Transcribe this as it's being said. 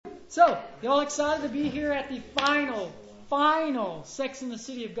So, y'all excited to be here at the final Sex in the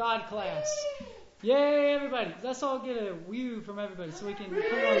City of God class? Yay, everybody. Let's all get a woo from everybody so we can come on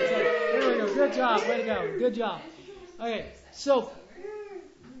and say, there we go. Good job. Way to go. Good job. Okay, so,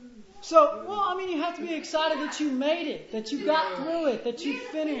 you have to be excited that you made it, that you got through it, that you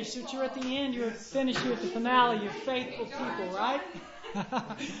finished, that you're at the end, you're finished, you're at the finale, you're faithful people, right?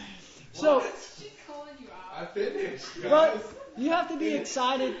 So, I finished. But you have to be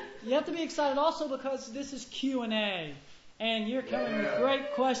excited. You have to be excited also because this is Q&A. And you're coming with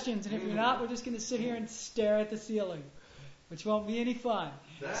great questions. And if you're not, we're just going to sit here and stare at the ceiling, which won't be any fun.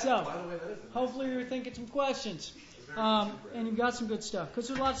 Hopefully you're thinking some questions. And you've got some good stuff. Because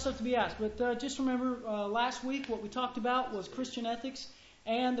there's a lot of stuff to be asked. But just remember, last week what we talked about was Christian ethics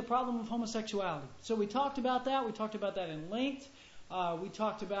and the problem of homosexuality. So we talked about that. We talked about that in length. We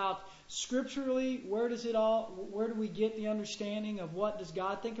talked about scripturally, where do we get the understanding of what does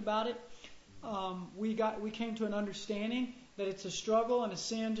God think about it? We came to an understanding that it's a struggle and a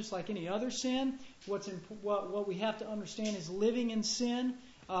sin just like any other sin. What we have to understand is living in sin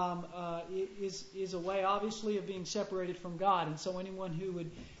is a way, obviously, of being separated from God. And so anyone who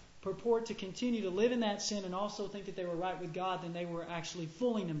would purport to continue to live in that sin and also think that they were right with God, then they were actually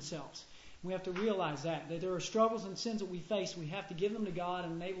fooling themselves. We have to realize that there are struggles and sins that we face. We have to give them to God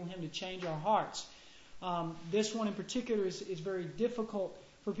and enable Him to change our hearts. This one in particular is very difficult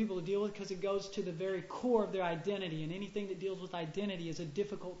for people to deal with because it goes to the very core of their identity. And anything that deals with identity is a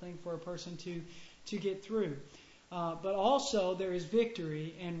difficult thing for a person to get through. But also there is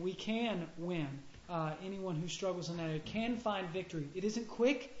victory, and we can win. Anyone who struggles in that can find victory. It isn't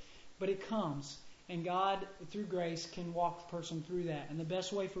quick, but it comes. And God, through grace, can walk the person through that. And the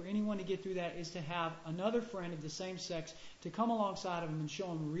best way for anyone to get through that is to have another friend of the same sex to come alongside of them and show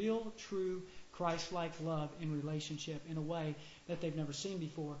them real, true, Christ-like love in relationship in a way that they've never seen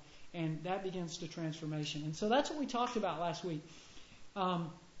before. And that begins the transformation. And so that's what we talked about last week.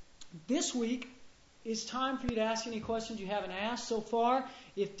 This week, it's time for you to ask any questions you haven't asked so far.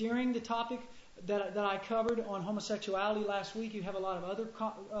 If during the topic that I covered on homosexuality last week, you have a lot of other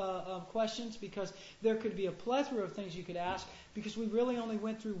questions, because there could be a plethora of things you could ask, because we really only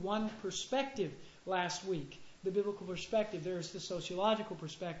went through one perspective last week, the biblical perspective. There's the sociological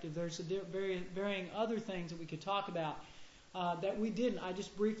perspective. There's the varying other things that we could talk about that we didn't. I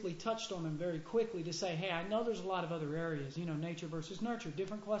just briefly touched on them very quickly to say, hey, I know there's a lot of other areas, nature versus nurture,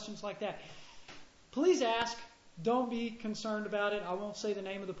 different questions like that. Please ask. Don't be concerned about it. I won't say the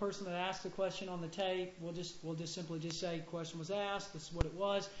name of the person that asked the question on the tape. We'll just simply say question was asked. This is what it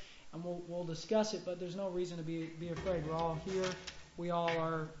was, and we'll discuss it. But there's no reason to be afraid. We're all here. We all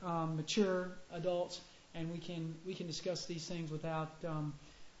are mature adults, and we can discuss these things without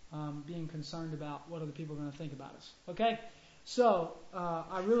being concerned about what other people are going to think about us. Okay. So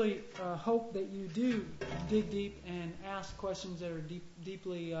I really hope that you do dig deep and ask questions that are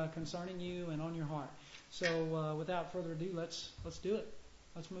deeply concerning you and on your heart. So without further ado, let's do it.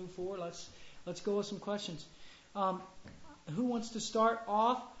 Let's move forward. Let's go with some questions. Who wants to start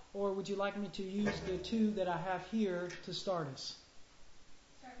off, or would you like me to use the two that I have here to start us?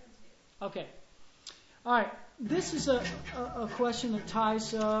 Start with two. Okay. All right. This is a question that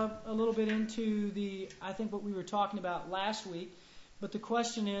ties a little bit into I think what we were talking about last week. But the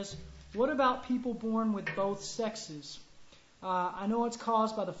question is, what about people born with both sexes? I know it's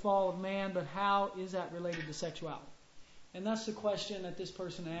caused by the fall of man, but how is that related to sexuality? And that's the question that this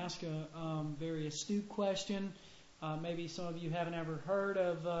person asked, a very astute question. Maybe some of you haven't ever heard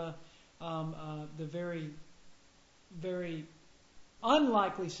of the very, very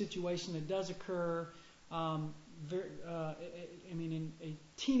unlikely situation that does occur, in a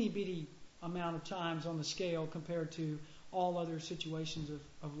teeny-bitty amount of times on the scale compared to all other situations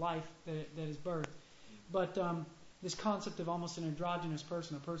of life that is birthed. But this concept of almost an androgynous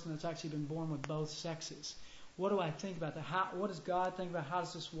person, a person that's actually been born with both sexes. What do I think about that? What does God think about how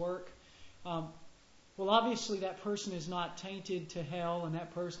does this work? Well, obviously that person is not tainted to hell, and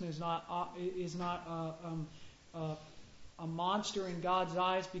that person is not a monster in God's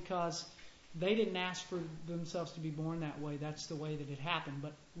eyes because they didn't ask for themselves to be born that way. That's the way that it happened.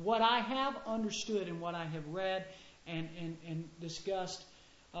 But what I have understood and what I have read and discussed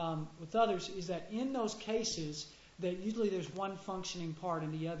with others is that in those cases, that usually there's one functioning part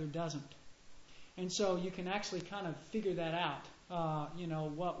and the other doesn't. And so you can actually kind of figure that out.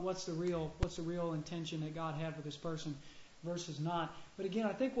 What's the real intention that God had for this person versus not. But again,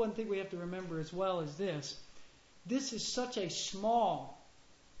 I think one thing we have to remember as well is this. This is such a small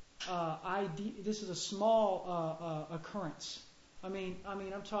this is a small occurrence. I mean,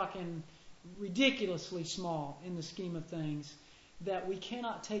 I'm talking ridiculously small in the scheme of things, that we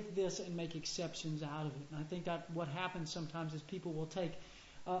cannot take this and make exceptions out of it. And I think that what happens sometimes is people will take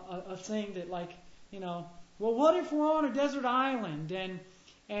a thing that, like, well, what if we're on a desert island and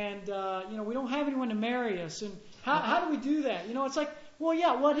we don't have anyone to marry us, and how do we do that? It's like, well,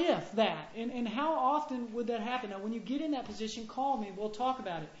 yeah, what if that? And how often would that happen? Now, when you get in that position, call me. We'll talk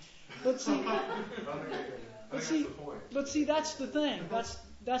about it. But see, that's the thing.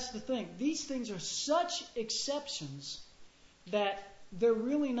 That's the thing. These things are such exceptions that they're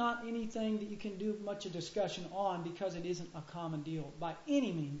really not anything that you can do much of discussion on, because it isn't a common deal by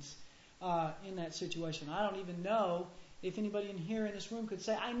any means in that situation. I don't even know if anybody in here in this room could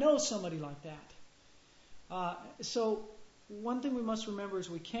say, I know somebody like that. So one thing we must remember is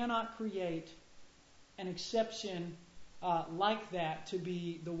we cannot create an exception like that to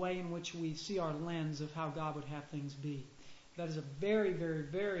be the way in which we see our lens of how God would have things be. That is a very, very,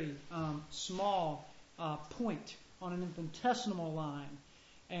 very small point on an infinitesimal line.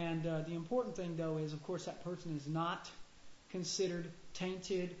 And the important thing, though, is, of course, that person is not considered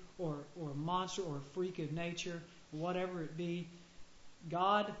tainted or a monster or a freak of nature, whatever it be.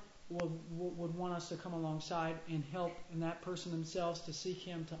 God would want us to come alongside and help in that person themselves to seek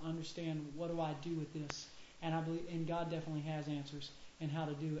Him to understand, what do I do with this? And I believe, and God definitely has answers and how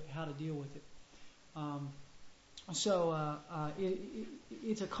to do it, how to deal with it.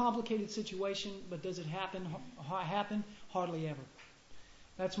 It's a complicated situation, but does it happen? Hardly ever.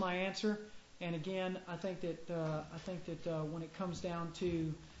 That's my answer. And again, I think that when it comes down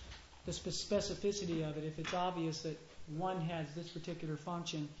to the specificity of it, if it's obvious that one has this particular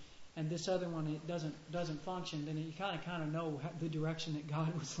function and this other one it doesn't function, then you kind of know the direction that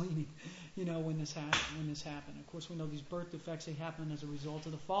God was leaning, when this happened. Of course, we know these birth defects, they happen as a result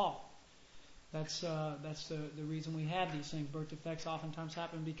of the fall. That's the reason we have these things. Birth defects oftentimes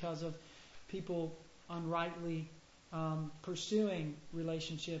happen because of people unrightly pursuing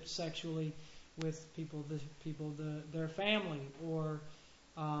relationships sexually with their family, or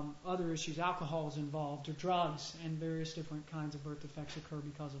other issues. Alcohol is involved, or drugs, and various different kinds of birth defects occur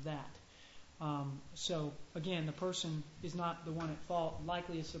because of that. So again, the person is not the one at fault.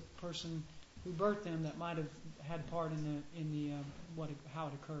 Likely, it's the person who birthed them that might have had part in how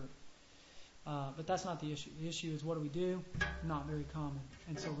it occurred. But that's not the issue. The issue is, what do we do? Not very common.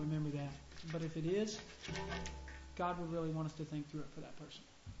 And so remember that. But if it is, God would really want us to think through it for that person.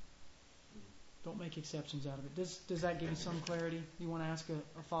 Don't make exceptions out of it. Does that give you some clarity? You want to ask a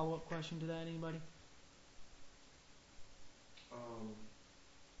follow-up question to that, anybody?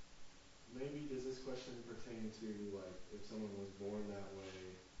 Maybe does this question pertain to, like, if someone was born that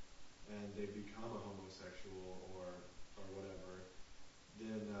way and they become a homosexual or whatever,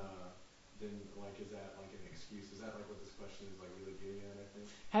 then like, is that like an excuse? Is that like what this question is like really getting at, I think?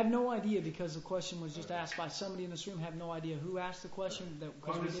 Have no idea, because the question was just asked by somebody in this room. Have no idea who asked the question. I'm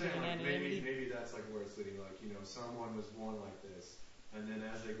just saying, like, maybe that's like where it's leading. Like, someone was born like this, and then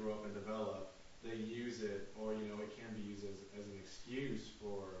as they grow up and develop, they use it, or it can be used as an excuse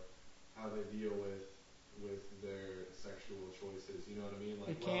for how they deal with their sexual choices. You know what I mean?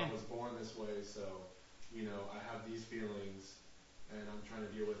 Like, well, I was born this way, so I have these feelings, and I'm trying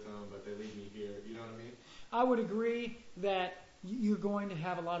to deal with them, but they lead me here. You know what I mean? I would agree that you're going to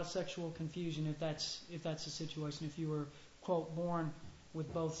have a lot of sexual confusion if that's the situation. If you were, quote, born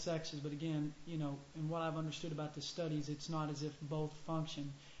with both sexes, but again, and what I've understood about the studies, it's not as if both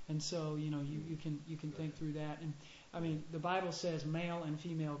function, and so you can think through that. And I mean, the Bible says male and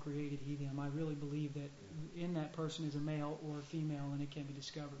female created He them. I really believe that in that person is a male or a female, and it can be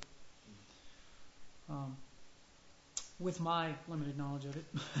discovered. With my limited knowledge of it,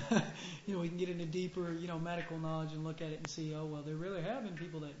 we can get into deeper, medical knowledge and look at it and see, oh, well, there really have been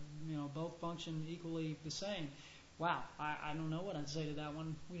people that, both function equally the same. Wow, I don't know what I'd say to that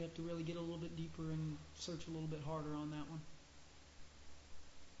one. We'd have to really get a little bit deeper and search a little bit harder on that one.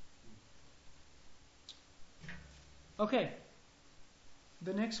 Okay,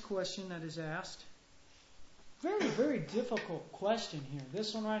 the next question that is asked. Very, very difficult question here.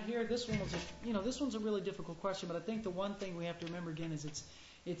 This one right here, this one's a really difficult question, but I think the one thing we have to remember again is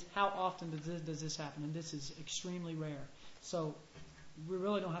it's how often does this happen, and this is extremely rare. So we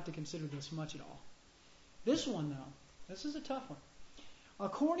really don't have to consider this much at all. This one, though, this is a tough one.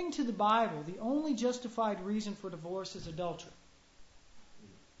 According to the Bible, the only justified reason for divorce is adultery.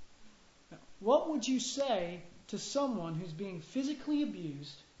 Now, what would you say to someone who's being physically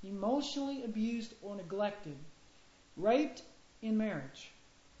abused, emotionally abused or neglected, raped in marriage?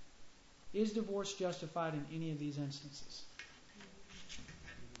 Is divorce justified in any of these instances?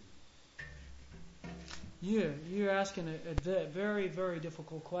 You're asking a very, very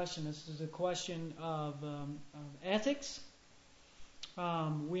difficult question. This is a question of ethics.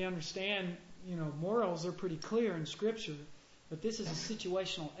 We understand, morals are pretty clear in Scripture, but this is a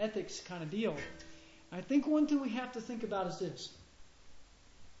situational ethics kind of deal. I think one thing we have to think about is this.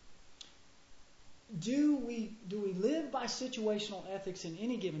 Do we live by situational ethics in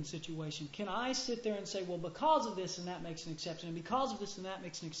any given situation? Can I sit there and say, well, because of this and that makes an exception, and because of this and that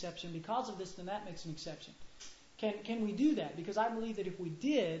makes an exception, because of this and that makes an exception? Can we do that? Because I believe that if we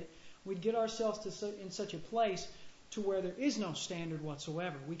did, we'd get ourselves in such a place to where there is no standard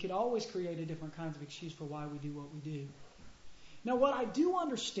whatsoever. We could always create a different kinds of excuse for why we do what we do. Now, what I do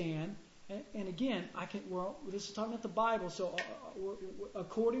understand, and again, this is talking about the Bible, so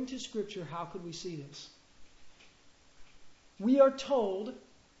according to Scripture, how could we see this? We are told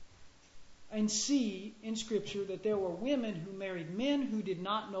and see in Scripture that there were women who married men who did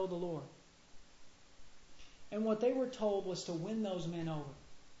not know the Lord. And what they were told was to win those men over.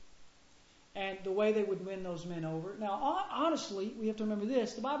 And the way they would win those men over. Now, honestly, we have to remember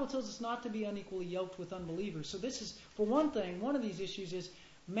this. The Bible tells us not to be unequally yoked with unbelievers. So this is, for one thing, one of these issues is,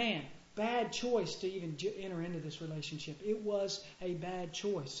 bad choice to even enter into this relationship. It was a bad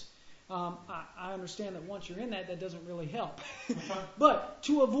choice. I understand that once you're in that doesn't really help. But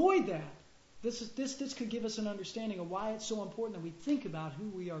to avoid that, this could give us an understanding of why it's so important that we think about who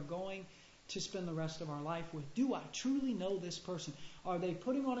we are going to spend the rest of our life with. Do I truly know this person? Are they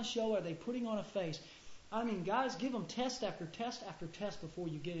putting on a show? Are they putting on a face? I mean, guys, give them test after test after test before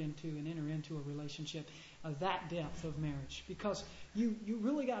you get into and enter into a relationship of that depth of marriage. Because you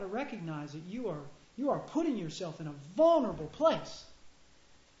really got to recognize that you are putting yourself in a vulnerable place.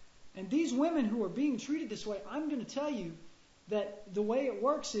 And these women who are being treated this way, I'm going to tell you that the way it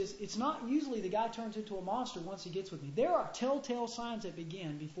works is it's not usually the guy turns into a monster once he gets with me. There are telltale signs that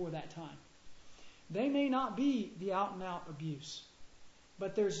begin before that time. They may not be the out-and-out abuse,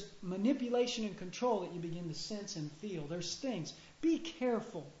 but there's manipulation and control that you begin to sense and feel. There's things. Be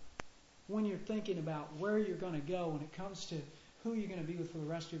careful when you're thinking about where you're going to go when it comes to who you're going to be with for the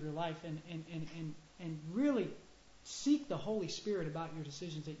rest of your life, and really seek the Holy Spirit about your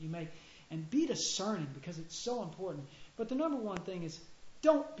decisions that you make, and be discerning because it's so important. But the number one thing is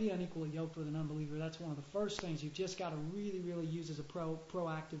don't be unequally yoked with an unbeliever. That's one of the first things you've just got to really, really use as a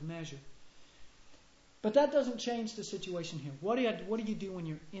proactive measure. But that doesn't change the situation here. What do you do when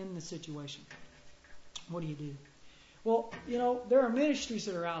you're in the situation? What do you do? Well, there are ministries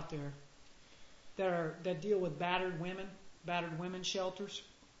that are out there that deal with battered women shelters.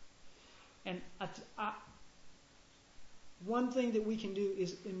 And one thing that we can do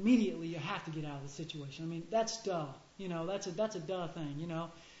is immediately you have to get out of the situation. I mean, that's duh. That's a duh thing.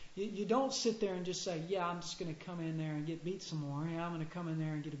 You don't sit there and just say, yeah, I'm just going to come in there and get beat some more. Yeah, I'm going to come in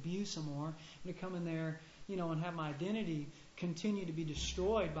there and get abused some more. I'm going to come in there, and have my identity continue to be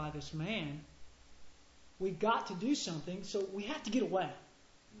destroyed by this man. We've got to do something, so we have to get away.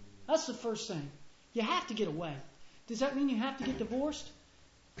 That's the first thing. You have to get away. Does that mean you have to get divorced?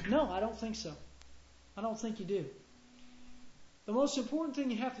 No, I don't think so. I don't think you do. The most important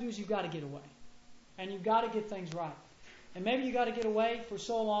thing you have to do is you've got to get away. And you've got to get things right. And maybe you got to get away for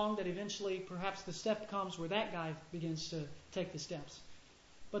so long that eventually perhaps the step comes where that guy begins to take the steps.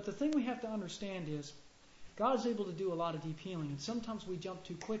 But the thing we have to understand is God is able to do a lot of deep healing. And sometimes we jump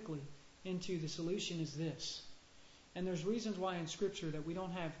too quickly into the solution is this. And there's reasons why in Scripture that we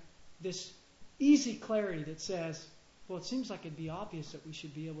don't have this easy clarity that says, well, it seems like it'd be obvious that we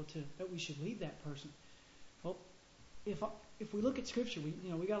should leave that person. Well, if we look at Scripture,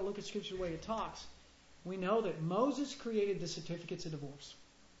 we got to look at Scripture the way it talks. We know that Moses created the certificates of divorce.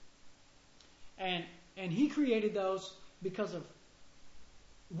 And he created those because of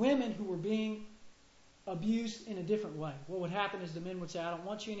women who were being abused in a different way. What would happen is the men would say, I don't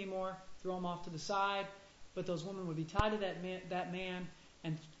want you anymore, throw them off to the side, but those women would be tied to that man,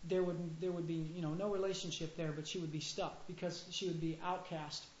 and there would be no relationship there, but she would be stuck because she would be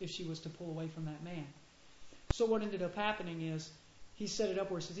outcast if she was to pull away from that man. So what ended up happening is he set it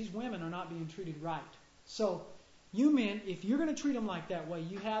up where he says these women are not being treated right. So you men, if you're going to treat them like that way,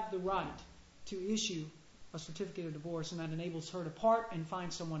 you have the right to issue a certificate of divorce, and that enables her to part and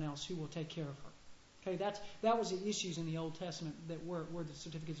find someone else who will take care of her. Okay, that was the issues in the Old Testament that where the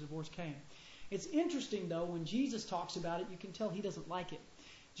certificates of divorce came. It's interesting, though, when Jesus talks about it, you can tell he doesn't like it.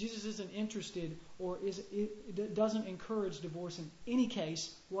 Jesus isn't interested or doesn't encourage divorce in any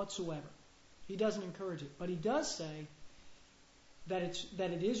case whatsoever. He doesn't encourage it, but he does say that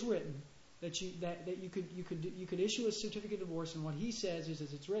it is written that you could issue a certificate of divorce, and what he says is,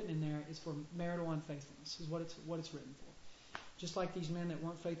 as it's written in there, is for marital unfaithfulness. Is what it's written for. Just like these men that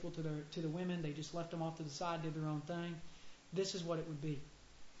weren't faithful to the women, they just left them off to the side, did their own thing. This is what it would be.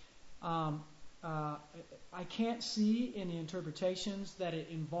 I can't see in the interpretations that it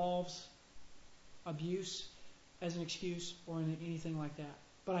involves abuse as an excuse or anything like that.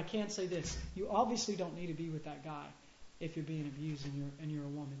 But I can say this: you obviously don't need to be with that guy if you're being abused and you're a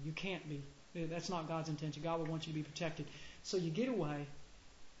woman. You can't be. That's not God's intention. God would want you to be protected. So you get away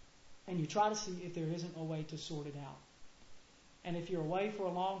and you try to see if there isn't a way to sort it out. And if you're away for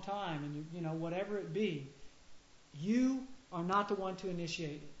a long time and you know whatever it be, you are not the one to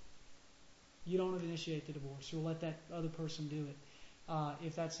initiate it. You don't initiate the divorce. You'll let that other person do it.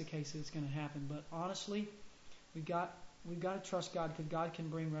 If that's the case, it's going to happen. But honestly, we've got to trust God, because God can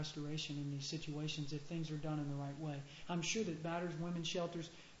bring restoration in these situations if things are done in the right way. I'm sure that battered women's shelters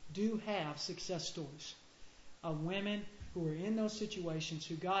do have success stories of women who were in those situations,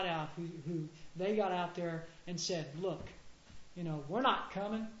 who got out, who they got out there and said, look, we're not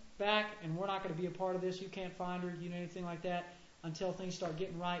coming back and we're not going to be a part of this. You can't find her, anything like that, until things start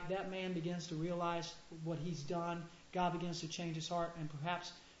getting right. That man begins to realize what he's done. God begins to change his heart, and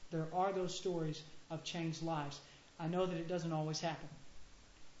perhaps there are those stories of changed lives. I know that it doesn't always happen.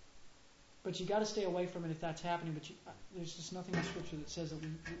 But you got to stay away from it if that's happening. But there's just nothing in Scripture that says that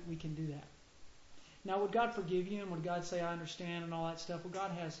we can do that. Now, would God forgive you, and would God say, I understand, and all that stuff? Well,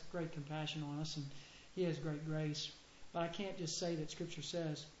 God has great compassion on us, and He has great grace. But I can't just say that Scripture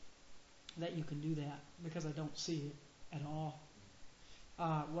says that you can do that, because I don't see it at all.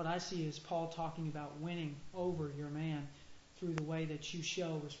 What I see is Paul talking about winning over your man through the way that you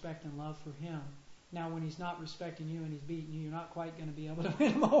show respect and love for him. Now, when he's not respecting you and he's beating you, you're not quite going to be able to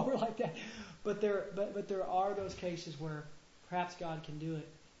win him over like that. But there are those cases where perhaps God can do it.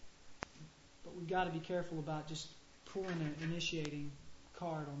 But we've got to be careful about just pulling an initiating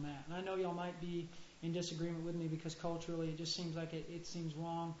card on that. And I know y'all might be in disagreement with me, because culturally it just seems like it seems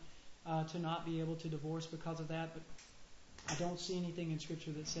wrong to not be able to divorce because of that. But I don't see anything in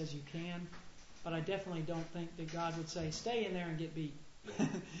Scripture that says you can. But I definitely don't think that God would say, stay in there and get beat.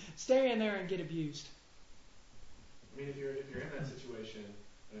 Stay in there and get abused. I mean, if you're in that situation,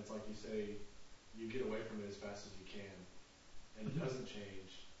 and it's like you say, you get away from it as fast as you can, and it doesn't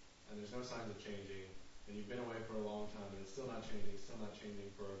change, and there's no signs of changing, and you've been away for a long time, and it's still not changing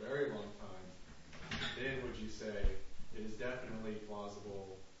for a very long time, then would you say it is definitely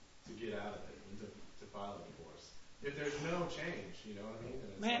plausible to get out of it and to file a divorce? If there's no change, you know what I mean?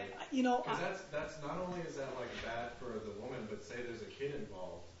 And it's Man, because that's not only is that like bad for the woman, but say there's a kid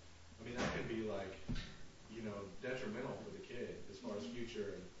involved. I mean, that can be like, detrimental for the kid as far as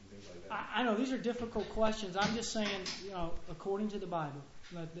future and things like that. I know these are difficult questions. I'm just saying, according to the Bible.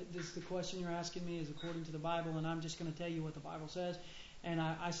 This the question you're asking me is according to the Bible, and I'm just going to tell you what the Bible says. And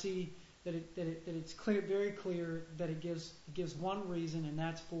I see that it's clear, very clear, that it gives one reason, and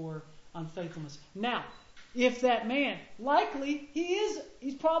that's for unfaithfulness. Now, if that man, likely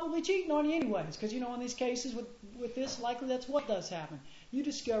he's probably cheating on you anyways, because in these cases with this, likely that's what does happen. You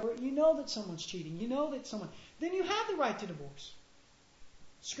discover it, you know that someone's cheating, then you have the right to divorce.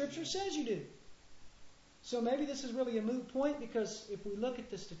 Scripture says you do. So maybe this is really a moot point, because if we look at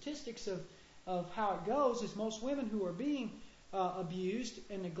the statistics of how it goes, is most women who are being abused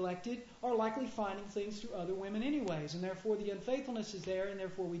and neglected are likely finding things through other women anyways, and therefore the unfaithfulness is there, and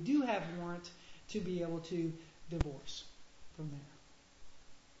therefore we do have warrant to be able to divorce from there.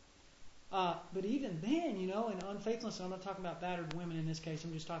 But even then, in unfaithfulness, and I'm not talking about battered women in this case,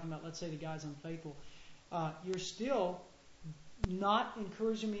 I'm just talking about, let's say the guy's unfaithful, you're still not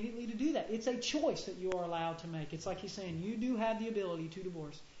encouraged immediately to do that. It's a choice that you are allowed to make. It's like he's saying, you do have the ability to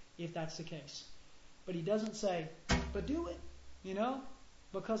divorce if that's the case. But he doesn't say, but do it,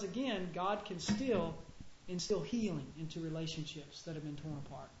 because again, God can still instill healing into relationships that have been torn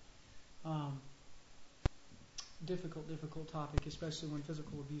apart. Difficult topic, especially when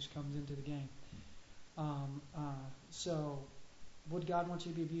physical abuse comes into the game. So, would God want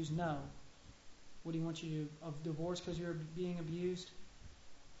you to be abused? No. Would He want you to divorce because you're being abused?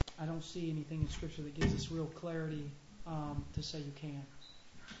 I don't see anything in Scripture that gives us real clarity to say you can.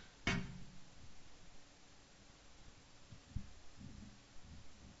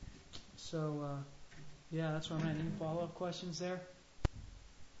 So, that's where I'm at. Any follow-up questions there?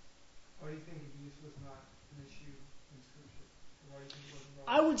 Why do you think abuse was not an issue in Scripture? Why do you think it wasn't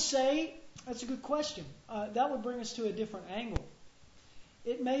wrong? I would say, that's a good question. That would bring us to a different angle.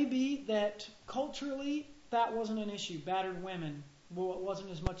 It may be that culturally that wasn't an issue. Battered women, it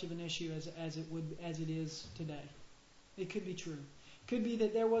wasn't as much of an issue as it is today. It could be true. It could be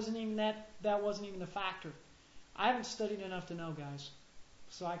that there wasn't even that wasn't even the factor. I haven't studied enough to know, guys,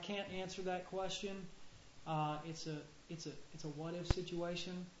 so I can't answer that question. It's a what if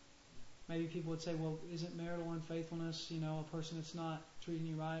situation. Maybe people would say, well, isn't marital unfaithfulness, a person that's not treating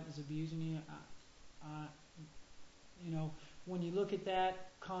you right is abusing you? when you look at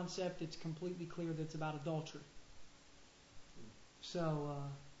that concept, it's completely clear that it's about adultery. So,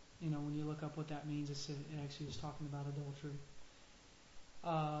 when you look up what that means, it actually is talking about adultery.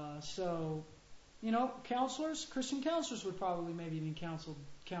 Counselors, Christian counselors would probably maybe even counsel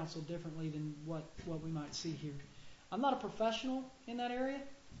differently than what we might see here. I'm not a professional in that area.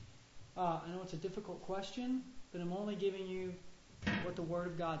 I know it's a difficult question, but I'm only giving you what the Word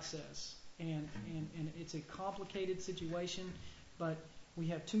of God says. And it's a complicated situation, but we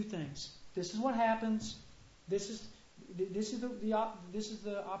have two things. This is what happens. This is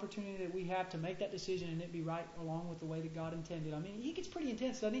the opportunity that we have to make that decision and it be right along with the way that God intended. I mean, he gets pretty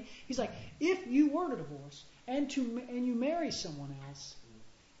intense, doesn't he? He's like, if you were to divorce and you marry someone else,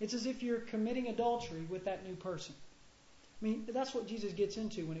 it's as if you're committing adultery with that new person. I mean, that's what Jesus gets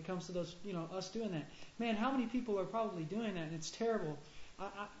into when it comes to those, us doing that. Man, how many people are probably doing that, and it's terrible.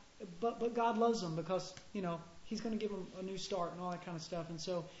 But God loves them because, He's going to give them a new start and all that kind of stuff. And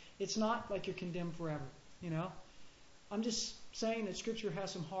so it's not like you're condemned forever, I'm just saying that Scripture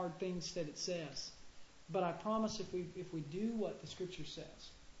has some hard things that it says. But I promise if we do what the Scripture says,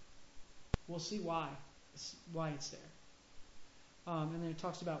 we'll see why it's there. And then it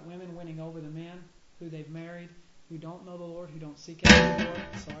talks about women winning over the men who they've married, who don't know the Lord, who don't seek after the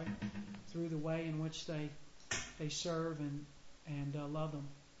Lord, through the way in which they serve and love them.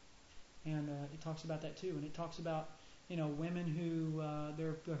 And it talks about that too. And it talks about, women who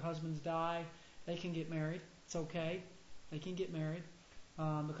their husbands die, they can get married. It's okay. They can get married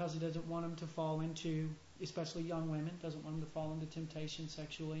because He doesn't want them to fall into, especially young women, doesn't want them to fall into temptation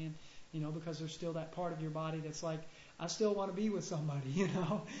sexually. And, because there's still that part of your body that's like, I still want to be with somebody,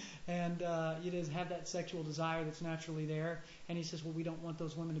 and you just have that sexual desire that's naturally there. And He says, well, we don't want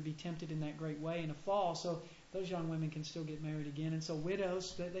those women to be tempted in that great way and to fall. So those young women can still get married again. And so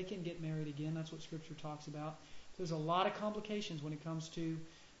widows, they can get married again. That's what Scripture talks about. There's a lot of complications when it comes to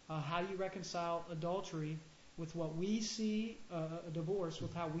how you reconcile adultery with what we see, a divorce,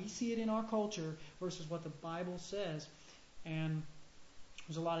 with how we see it in our culture versus what the Bible says. And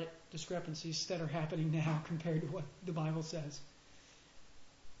there's a lot of discrepancies that are happening now compared to what the Bible says.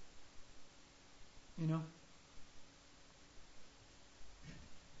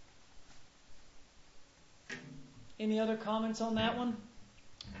 Any other comments on that one?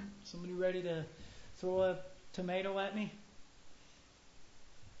 Somebody ready to throw a tomato at me?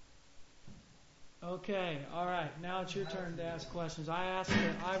 Okay, all right. Now it's your turn to ask questions.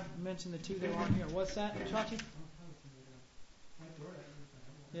 I've mentioned the two that aren't here. What's that, Chachi?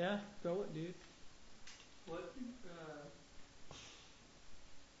 Yeah, throw it, dude. What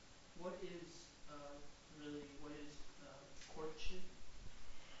is courtship?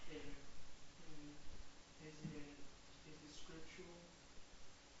 Is it scriptural?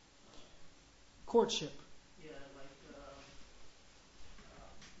 Courtship. Yeah, like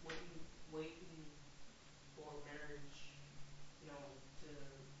waiting for marriage, to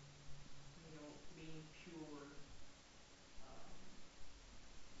being pure,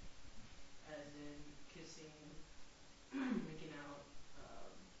 as in kissing, making out,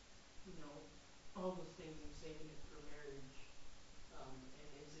 all those things and saving it for marriage, and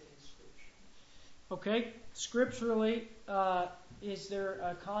is it in Scripture? Okay, scripturally, is there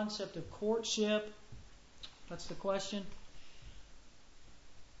a concept of courtship? That's the question.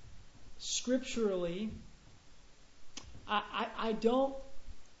 Scripturally, I don't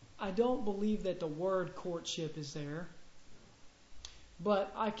believe that the word courtship is there,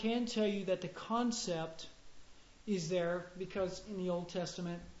 but I can tell you that the concept is there because in the Old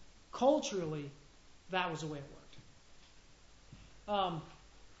Testament, culturally, that was the way it worked.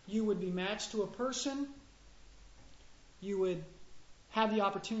 You would be matched to a person. You would have the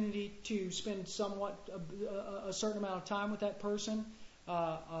opportunity to spend somewhat a certain amount of time with that person,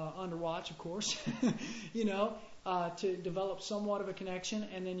 under watch, of course, to develop somewhat of a connection,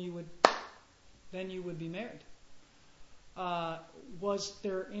 and then you would be married. Was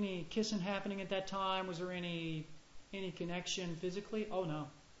there any kissing happening at that time? Was there any connection physically? Oh no,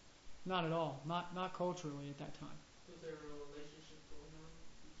 not at all. Not culturally at that time. Was there a relationship going on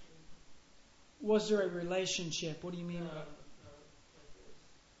between? Was there a relationship? What do you mean? Like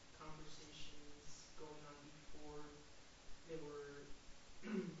conversations going on before they were the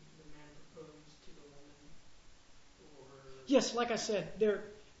man proposed to the woman, or yes, like I said,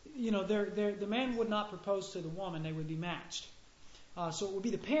 the man would not propose to the woman; they would be matched. So it would be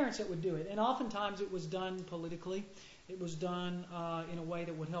the parents that would do it, and oftentimes it was done politically. It was done in a way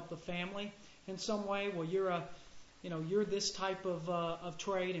that would help the family in some way. Well, you're this type of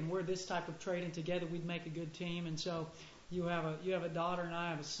trade, and we're this type of trade, and together we'd make a good team. And so you have a daughter and I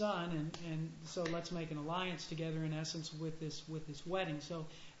have a son, and so let's make an alliance together in essence with this wedding. So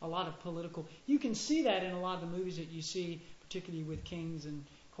a lot of political, you can see that in a lot of the movies that you see, particularly with kings and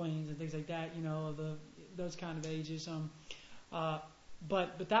queens and things like that, of those kind of ages.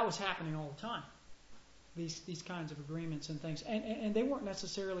 But that was happening all the time. These kinds of agreements and things, and they weren't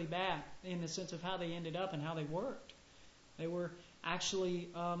necessarily bad in the sense of how they ended up and how they worked. They were actually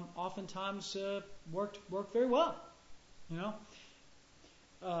oftentimes worked very well.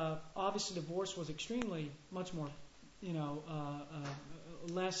 Obviously divorce was extremely much more,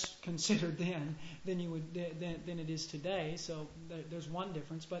 less considered then than it is today. So there's one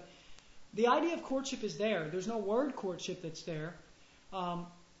difference. But the idea of courtship is there. There's no word courtship that's there.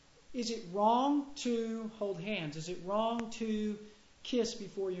 Is it wrong to hold hands? Is it wrong to kiss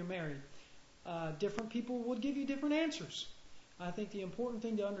before you're married? Different people would give you different answers. I think the important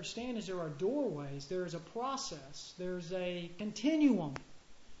thing to understand is there are doorways. There is a process. There's a continuum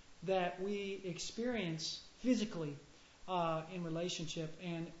that we experience physically in relationship.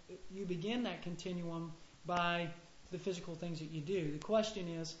 And you begin that continuum by the physical things that you do. The question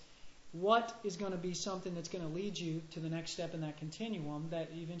is, what is going to be something that's going to lead you to the next step in that continuum that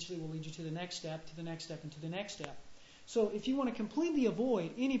eventually will lead you to the next step, to the next step, and to the next step? So if you want to completely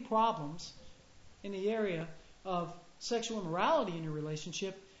avoid any problems in the area of sexual immorality in your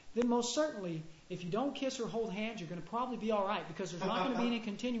relationship, then most certainly, if you don't kiss or hold hands, you're going to probably be all right, because there's not going to be any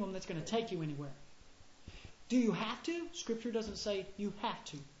continuum that's going to take you anywhere. Do you have to? Scripture doesn't say you have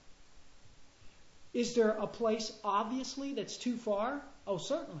to. Is there a place, obviously, that's too far? Oh,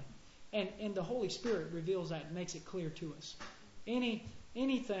 certainly. And the Holy Spirit reveals that and makes it clear to us.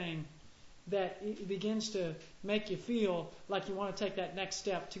 Anything that it begins to make you feel like you want to take that next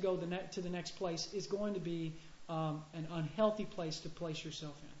step to go to the next place is going to be an unhealthy place to place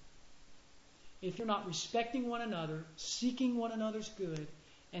yourself in. If you're not respecting one another, seeking one another's good,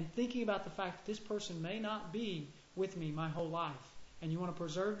 and thinking about the fact that this person may not be with me my whole life, and you want to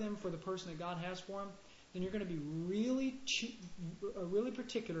preserve them for the person that God has for them, then you're going to be really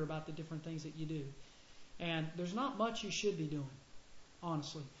particular about the different things that you do. And there's not much you should be doing,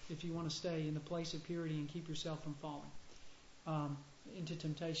 honestly, if you want to stay in the place of purity and keep yourself from falling into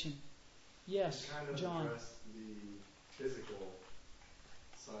temptation. Yes, you kind of John. Addressed the physical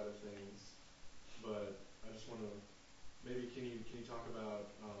side of things, but I just want to maybe can you talk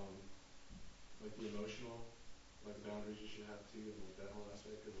about like the emotional, like the boundaries you should have too, and like that whole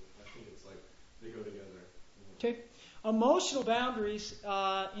aspect, because I think it's like they go together. Okay, emotional boundaries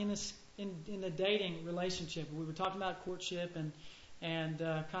in the dating relationship. We were talking about courtship and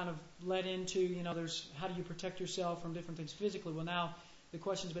kind of led into there's how do you protect yourself from different things physically. Well, now the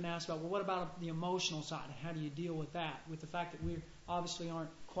question's been asked about, well, what about the emotional side? How do you deal with that? With the fact that we obviously aren't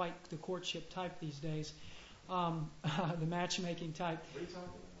quite the courtship type these days, the matchmaking type. What are you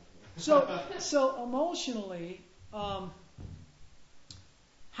talking about? So emotionally,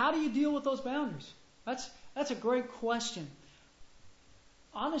 how do you deal with those boundaries? That's a great question.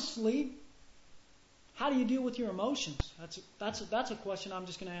 Honestly, how do you deal with your emotions? That's a question I'm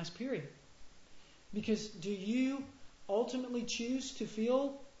just going to ask, period. Because do you ultimately choose to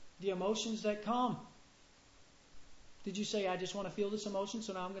feel the emotions that come? Did you say, I just want to feel this emotion,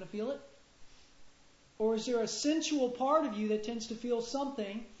 so now I'm going to feel it? Or is there a sensual part of you that tends to feel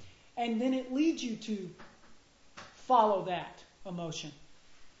something, and then it leads you to follow that emotion?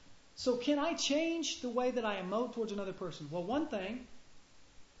 So can I change the way that I emote towards another person? Well, one thing,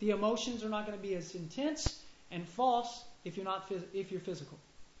 the emotions are not going to be as intense and false if you're physical,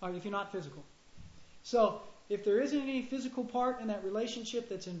 or if you're not physical. So if there isn't any physical part in that relationship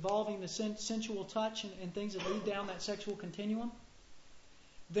that's involving the sensual touch and things that lead down that sexual continuum,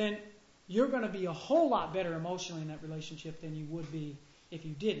 then you're going to be a whole lot better emotionally in that relationship than you would be if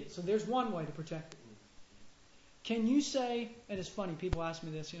you didn't. So there's one way to protect it. Can you say, and it's funny, people ask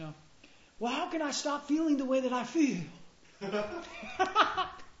me this, well, how can I stop feeling the way that I feel?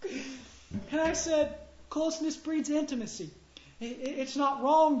 And I said, closeness breeds intimacy. It's not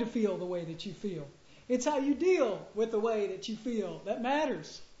wrong to feel the way that you feel. It's how you deal with the way that you feel that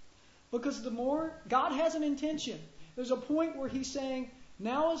matters. Because the more, God has an intention. There's a point where He's saying,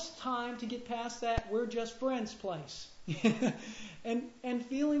 now is time to get past that we're just friends place. and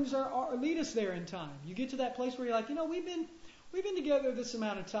feelings are lead us there in time. You get to that place where you're like, we've been together this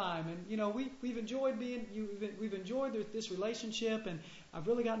amount of time, and we've enjoyed we've enjoyed this relationship, and I've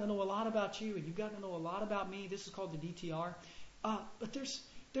really gotten to know a lot about you, and you've gotten to know a lot about me. This is called the DTR. But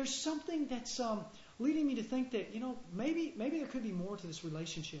there's something that's leading me to think that maybe there could be more to this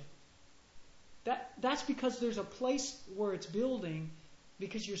relationship. That's because there's a place where it's building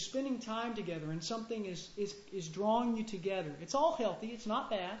because you're spending time together and something is drawing you together. It's all healthy. It's not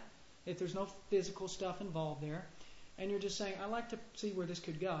bad if there's no physical stuff involved there. And you're just saying, I'd like to see where this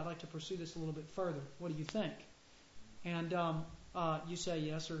could go. I'd like to pursue this a little bit further. What do you think? And you say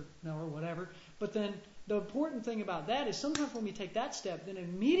yes or no or whatever. But then the important thing about that is sometimes when we take that step, then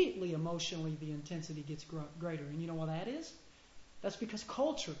immediately emotionally the intensity gets greater. And you know what that is? That's because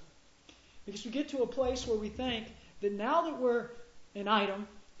culture. Because we get to a place where we think that now that we're an item,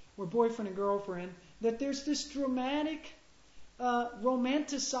 we're boyfriend and girlfriend, that there's this dramatic,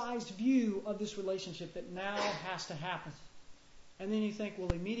 romanticized view of this relationship that now has to happen. And then you think,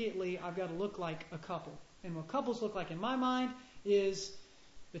 well, immediately I've got to look like a couple. And what couples look like in my mind is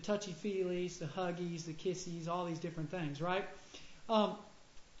the touchy-feelies, the huggies, the kissies, all these different things, right?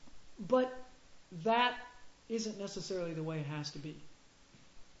 But that isn't necessarily the way it has to be.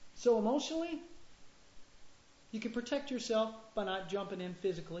 So emotionally, you can protect yourself by not jumping in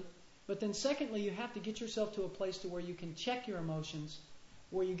physically. But then secondly, you have to get yourself to a place to where you can check your emotions,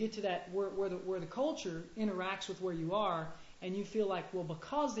 where you get to that, where the culture interacts with where you are, and you feel like, well,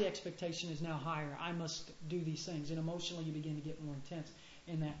 because the expectation is now higher, I must do these things. And emotionally, you begin to get more intense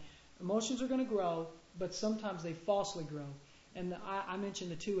in that. Emotions are going to grow, but sometimes they falsely grow. And I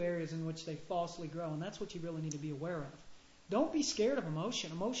mentioned the two areas in which they falsely grow, and that's what you really need to be aware of. Don't be scared of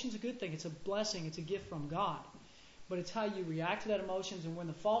emotion. Emotion's a good thing. It's a blessing. It's a gift from God. But it's how you react to that emotions, and when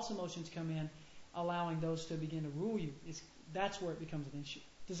the false emotions come in, allowing those to begin to rule you. That's where it becomes an issue.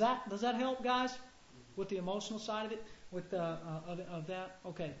 Does that help, guys? With the emotional side of it? With of that?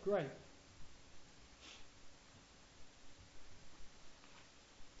 Okay, great.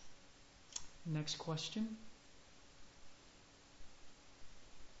 Next question.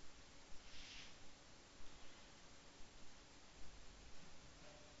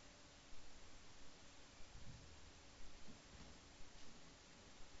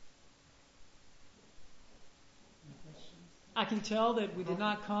 I can tell that we did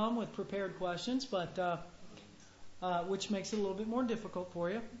not come with prepared questions, but which makes it a little bit more difficult for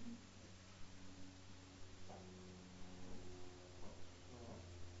you.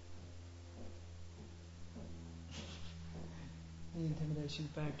 The intimidation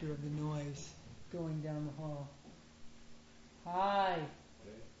factor of the noise going down the hall. Hi.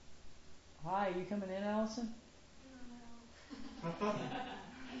 Hi, you coming in, Allison?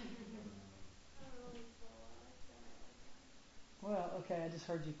 Well, okay, I just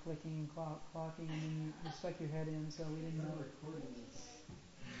heard you clicking and clocking, and then you stuck your head in, so we didn't know.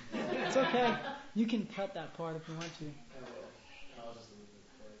 It's okay. You can cut that part if you want to. I'll just leave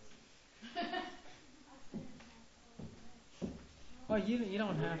it there. Oh, you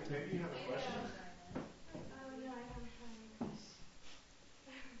don't have to. Maybe you have a question.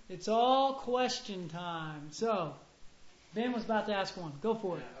 It's all question time. So, Ben was about to ask one. Go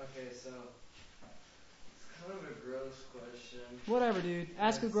for it. Yeah, okay, so it's kind of a gross question. Whatever, dude.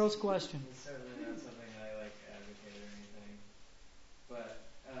 Ask a gross question. It's certainly not something I advocate or anything. But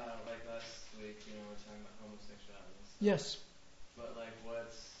like last week, we're talking about homosexuality and stuff. Yes. But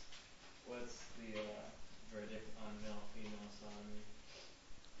what's the verdict on male-female sodomy?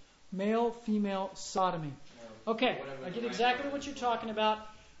 Male-female sodomy. Okay, I get exactly what you're talking about.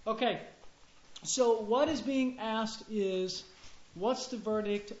 Okay, so what is being asked is, what's the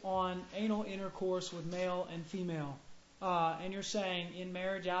verdict on anal intercourse with male and female? And you're saying in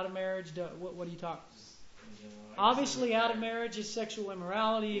marriage, out of marriage, what do you talk? Obviously, out of marriage is sexual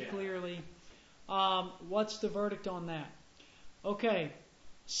immorality, clearly. What's the verdict on that? Okay,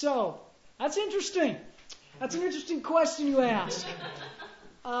 so that's interesting. That's an interesting question you ask.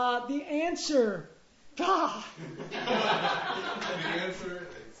 The answer. The answer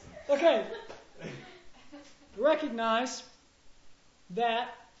is... Okay. Recognize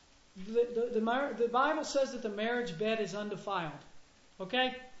that the Bible says that the marriage bed is undefiled.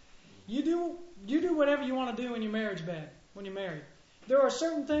 Okay? You do whatever you want to do in your marriage bed when you're married. There are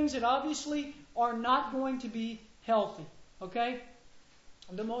certain things that obviously are not going to be healthy. Okay?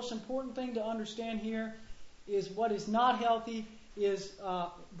 The most important thing to understand here is what is not healthy is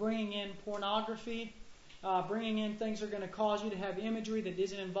bringing in pornography, bringing in things that are going to cause you to have imagery that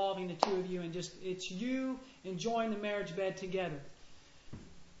isn't involving the two of you, and just it's you enjoying the marriage bed together.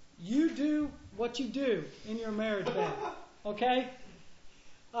 You do what you do in your marriage bed, okay?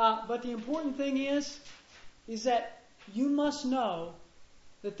 But the important thing is that you must know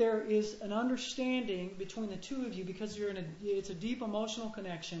that there is an understanding between the two of you, because it's a deep emotional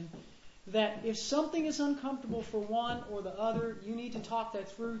connection, that if something is uncomfortable for one or the other, you need to talk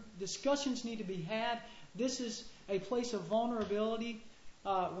that through. Discussions need to be had. This is a place of vulnerability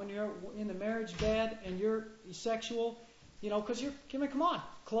when you're in the marriage bed and you're sexual. Because come on,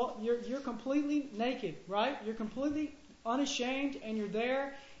 you're completely naked, right? You're completely unashamed, and you're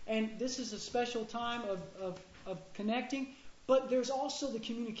there, and this is a special time of connecting. But there's also the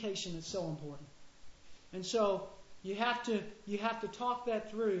communication that's so important, and so you have to talk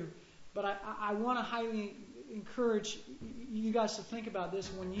that through. But I want to highly encourage you guys to think about this.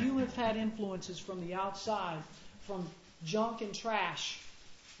 When you have had influences from the outside, from junk and trash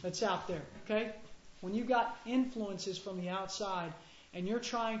that's out there, okay? When you got influences from the outside and you're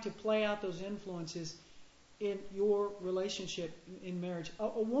trying to play out those influences in your relationship in marriage,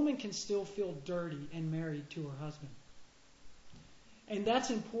 a woman can still feel dirty and married to her husband. And that's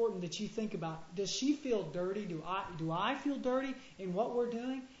important that you think about. Does she feel dirty? Do I feel dirty in what we're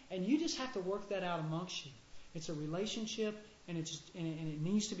doing? And you just have to work that out amongst you. It's a relationship, and it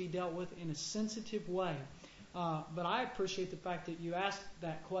needs to be dealt with in a sensitive way. But I appreciate the fact that you asked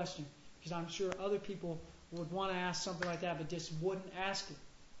that question, because I'm sure other people would want to ask something like that, but just wouldn't ask it.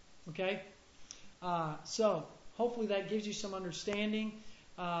 Okay? So hopefully that gives you some understanding.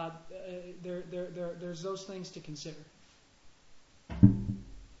 There's those things to consider.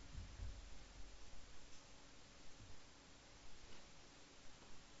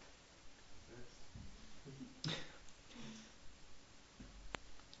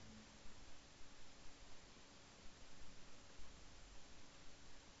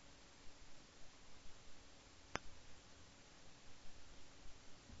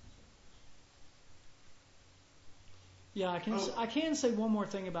 Yeah, I can say one more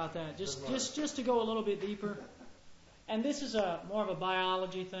thing about that, just to go a little bit deeper. And this is more of a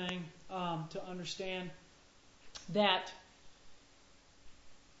biology thing to understand that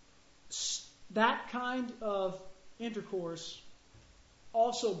that kind of intercourse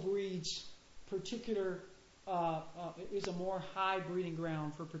also breeds is a more high breeding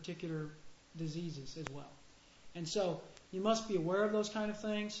ground for particular diseases as well. And so you must be aware of those kind of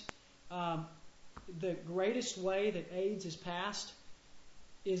things. The greatest way that AIDS is passed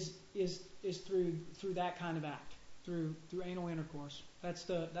is through that kind of act, through anal intercourse. That's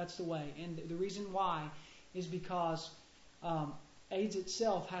the way. And the reason why is because AIDS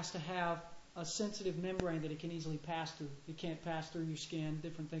itself has to have a sensitive membrane that it can easily pass through. It can't pass through your skin,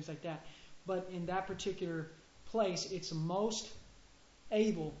 different things like that. But in that particular place, it's most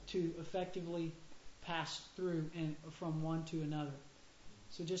able to effectively pass through and from one to another.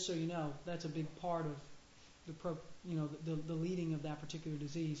 So just so you know, that's a big part of the leading of that particular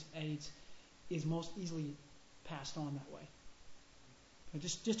disease, AIDS, is most easily passed on that way. But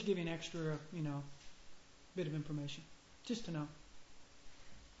just to give you an extra, bit of information, just to know.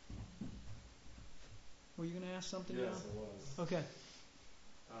 Were you going to ask something? Yes, now? I was. Okay.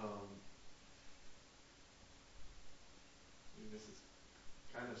 This is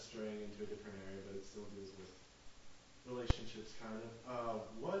kind of straying into a different area, but it still deals with relationships, kind of.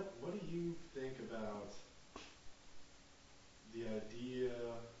 What do you think about the idea?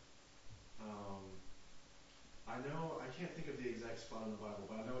 I can't think of the exact spot in the Bible,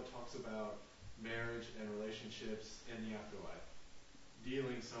 but I know it talks about marriage and relationships in the afterlife,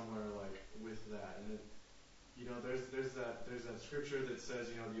 dealing somewhere like with that, and it, there's that scripture that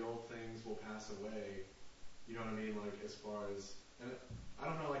says the old things will pass away. You know what I mean? Like as far as, and I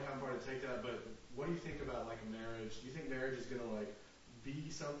don't know like how far to take that, but what do you think about like a marriage? Do you think marriage is gonna like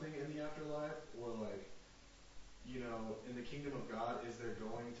be something in the afterlife, or like, in the kingdom of God, is there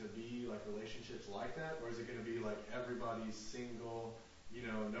going to be like relationships like that, or is it gonna be like everybody's single,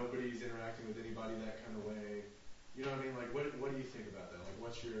 nobody's interacting with anybody that kind of way? You know what I mean? Like what do you think about that? Like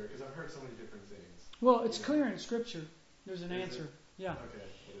what's your? Because I've heard so many different things. Well, it's clear in Scripture. There's an answer. Yeah. Okay.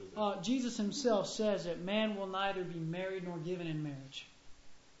 What is it? Jesus himself says that man will neither be married nor given in marriage.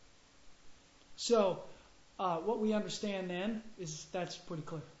 So, what we understand then is that's pretty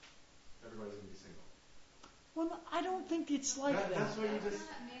clear. Everybody's going to be single. Well, I don't think it's like that. That's what you just...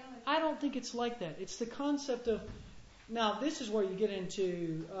 I don't think it's like that. It's the concept of... Now, this is where you get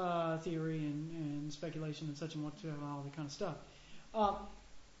into theory and speculation and such and what and all that kind of stuff.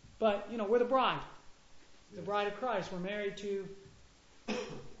 But, we're the bride. The bride of Christ. We're married to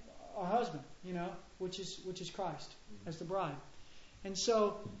our husband, which is Christ as the bride. And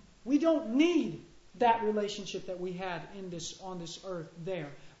so we don't need that relationship that we had on this earth there.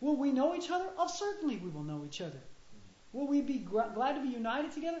 Will we know each other? Oh, certainly we will know each other. Will we be glad to be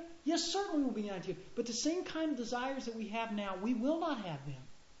united together? Yes, certainly we'll be united together. But the same kind of desires that we have now, we will not have them.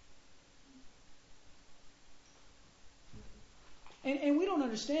 And we don't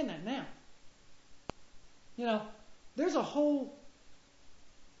understand that now. There's a whole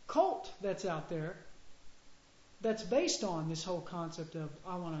cult that's out there that's based on this whole concept of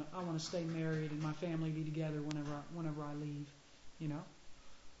I want to stay married and my family be together whenever I leave. You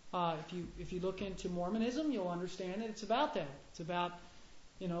know, if you look into Mormonism, you'll understand that it's about that. It's about,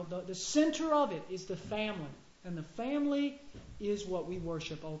 you know, the center of it is the family, and the family is what we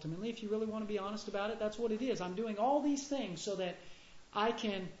worship ultimately. If you really want to be honest about it, that's what it is. I'm doing all these things so that I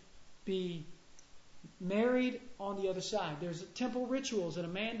can be married on the other side. There's temple rituals that a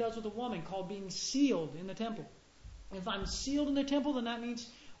man does with a woman called being sealed in the temple. If I'm sealed in the temple, then that means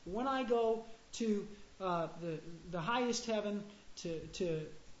when I go to the highest heaven to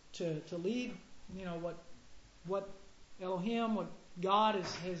lead, you know, what Elohim, what God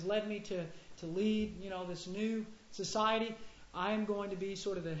has led me to lead, you know, this new society, I am going to be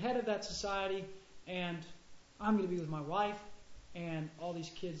sort of the head of that society, and I'm going to be with my wife and all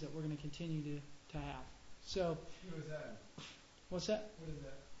these kids that we're going to continue to have. So, Who is that? What's that? What is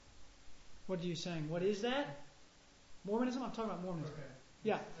that? What are you saying? What is that? Mormonism? I'm talking about Mormonism. Okay.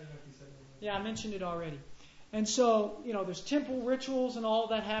 Yeah. I don't know if you said Mormonism. Yeah, I mentioned it already. And so, you know, there's temple rituals and all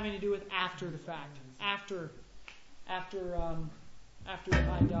that having to do with after the fact, after I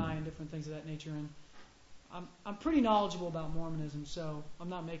die and different things of that nature. And I'm pretty knowledgeable about Mormonism, so I'm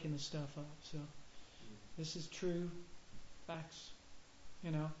not making this stuff up. So this is true facts. You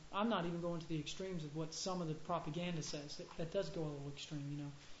know, I'm not even going to the extremes of what some of the propaganda says. That does go a little extreme. You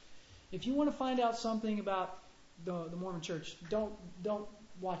know, if you want to find out something about the Mormon Church, don't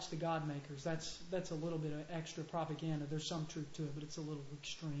watch the God Makers. That's a little bit of extra propaganda. There's some truth to it, but it's a little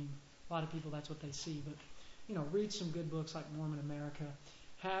extreme. A lot of people, that's what they see. But, you know, read some good books like Mormon America.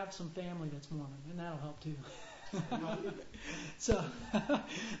 Have some family that's Mormon, and that'll help too. So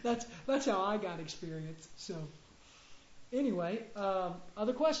that's how I got experience. So anyway,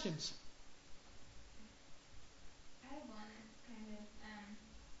 other questions? I have one that's kind of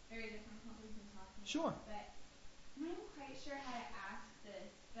very different from what we've been talking Sure. about. But I'm not quite sure how to ask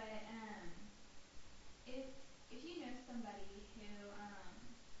this. But if you know somebody who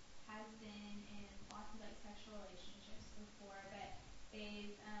has been in lots of like sexual relationships before, but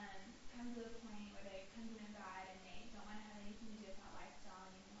they've come to the point where they've come to know God and they don't want to have anything to do with that lifestyle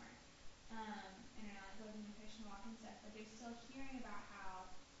anymore, and they're not living the Christian walk and stuff, but they're still hearing about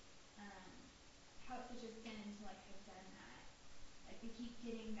how it's such a sin to like have done that. Like they keep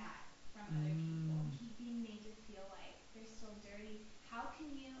getting that from other people, and keep being made to feel like they're still dirty. How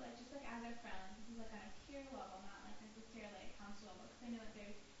can you, like, just like as a friend, this is like on a peer level, not like necessarily a counsel level, because I know that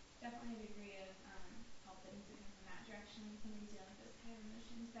there's definitely a degree of help that needs to come from that direction when somebody's dealing with those kind of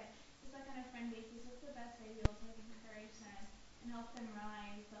emotions. But just like on a friend basis, what's the best way to be able to like encourage them and help them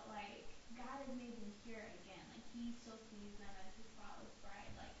realize that like God has made them pure again, like He still sees them as His spotless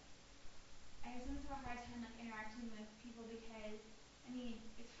bride. Like I sometimes have a hard time like interacting with people because I mean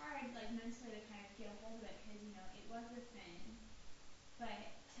it's hard like mentally to kind of get a hold of it because you know it was a sin, but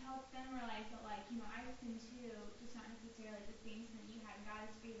to help them realize that like you know I've sinned too, just not necessarily the same sin that you had. God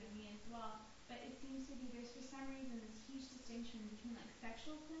has forgiven me as well, but it seems to be there's for some reason this huge distinction between like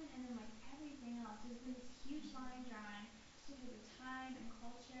sexual sin and then like everything else. There's been this huge line drawn just because of time and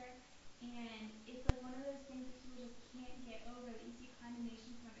culture, and it's like one of those things that people just can't get over. That you see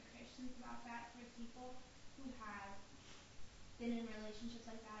condemnation from other Christians about that for people who have been in relationships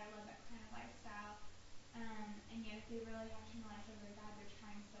like that or led that kind of lifestyle. And yet if they really have turned their life over to God, they're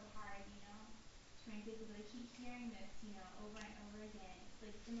trying so hard, you know, to remain faithful. But they keep hearing this, you know, over and over again. It's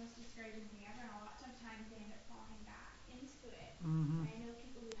like the most discouraging thing ever, and a lot of times they end up falling back into it. And I know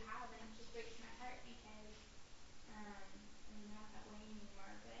people who have, and it just breaks my heart because, I mean, they're not that way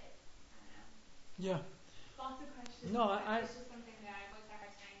anymore, but I don't know. Yeah. Lots of questions. No, It's just something that I've always had a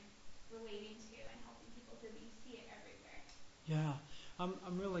hard time relating to and helping people because you see it everywhere. Yeah.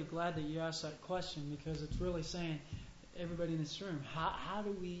 I'm really glad that you asked that question because it's really saying, everybody in this room, how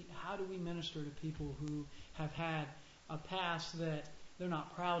do we minister to people who have had a past that they're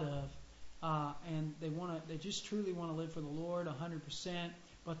not proud of, and they just truly want to live for the Lord 100%,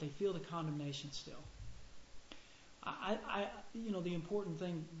 but they feel the condemnation still. The important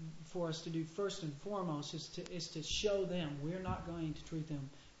thing for us to do first and foremost is to show them we're not going to treat them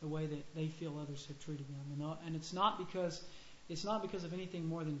the way that they feel others have treated them, and it's not because of anything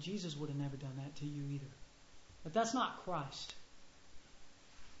more than Jesus would have never done that to you either. But that's not Christ.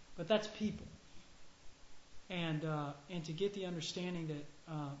 But that's people. And to get the understanding that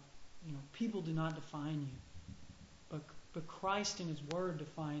people do not define you, but Christ in His Word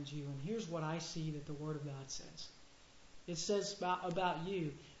defines you. And here's what I see that the Word of God says. It says about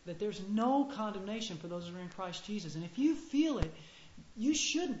you that there's no condemnation for those who are in Christ Jesus. And if you feel it, you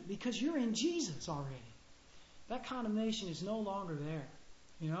shouldn't, because you're in Jesus already. That condemnation is no longer there.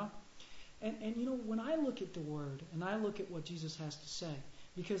 You know? And you know, when I look at the Word and I look at what Jesus has to say,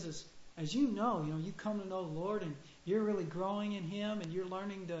 because as you know, you come to know the Lord and you're really growing in Him and you're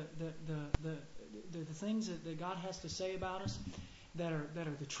learning the things that God has to say about us that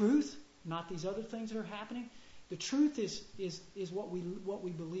are the truth, not these other things that are happening. The truth is what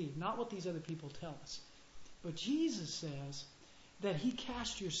we believe, not what these other people tell us. But Jesus says that He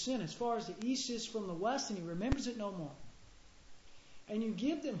cast your sin as far as the east is from the west, and He remembers it no more. And you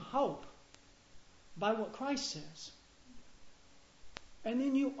give them hope by what Christ says. And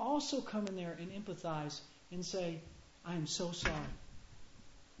then you also come in there and empathize and say, I am so sorry.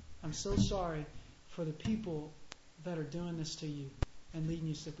 I'm so sorry for the people that are doing this to you and leading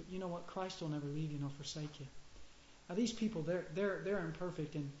you sick. But you know what? Christ will never leave you nor forsake you. Now these people, they're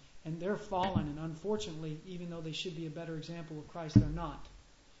imperfect and they're fallen, and unfortunately, even though they should be a better example of Christ, they're not.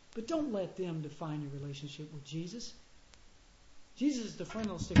 But don't let them define your relationship with Jesus. Jesus is the friend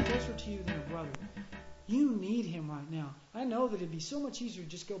that will stick closer to you than a brother. You need Him right now. I know that it'd be so much easier to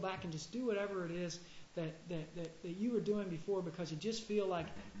just go back and just do whatever it is that you were doing before because you just feel like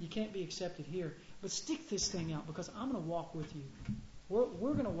you can't be accepted here. But stick this thing out, because I'm going to walk with you.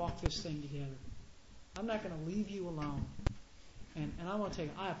 We're going to walk this thing together. I'm not going to leave you alone. And I want to tell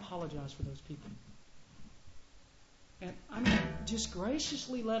you, I apologize for those people. And I'm going to just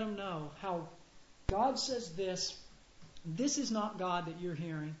graciously let them know how God says this. This is not God that you're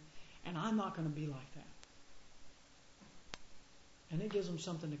hearing, and I'm not going to be like that. And it gives them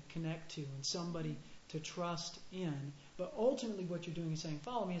something to connect to and somebody to trust in. But ultimately what you're doing is saying,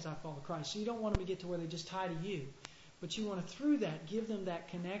 follow me as I follow Christ. So you don't want them to get to where they just tie to you. But you want to, through that, give them that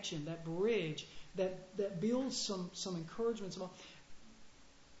connection, that bridge, that builds some encouragement.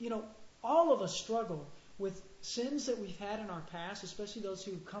 All of us struggle with sins that we've had in our past, especially those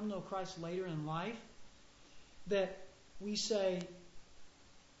who come to know Christ later in life, that we say,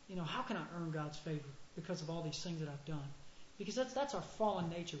 how can I earn God's favor because of all these things that I've done? Because that's our fallen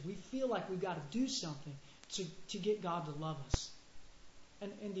nature. We feel like we've got to do something to get God to love us.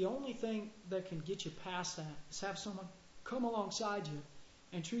 And the only thing that can get you past that is have someone come alongside you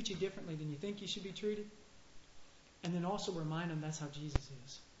and treat you differently than you think you should be treated. And then also remind them that's how Jesus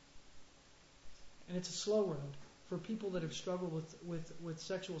is. And it's a slow road. For people that have struggled with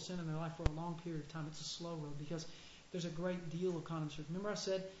sexual sin in their life for a long period of time, it's a slow road because there's a great deal of condemnation. Remember I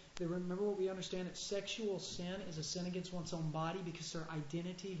said, remember what we understand, that sexual sin is a sin against one's own body because their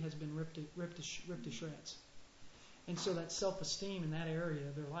identity has been ripped to shreds. And so that self-esteem in that area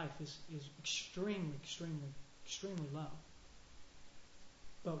of their life is extremely, extremely, extremely low.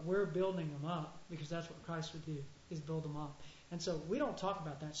 But we're building them up because that's what Christ would do, is build them up. And so we don't talk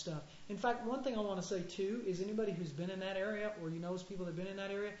about that stuff. In fact, one thing I want to say too is anybody who's been in that area or knows people that have been in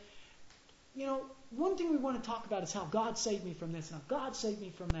that area, one thing we want to talk about is how God saved me from this and how God saved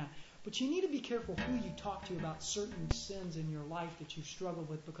me from that. But you need to be careful who you talk to about certain sins in your life that you struggle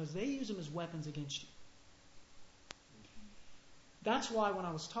with, because they use them as weapons against you. That's why when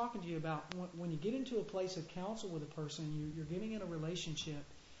I was talking to you about when you get into a place of counsel with a person, you're getting in a relationship,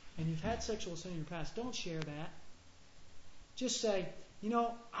 and you've had sexual sin in your past, don't share that. Just say,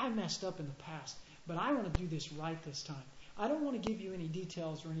 I messed up in the past, but I want to do this right this time. I don't want to give you any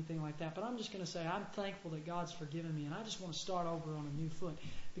details or anything like that, but I'm just going to say I'm thankful that God's forgiven me, and I just want to start over on a new foot.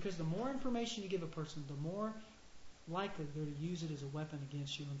 Because the more information you give a person, the more likely they're to use it as a weapon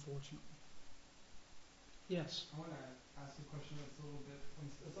against you, unfortunately. Yes? I want to ask a question that's a little bit,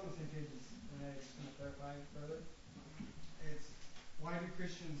 it's on the same page as Renee, just going to clarify further. It's, why do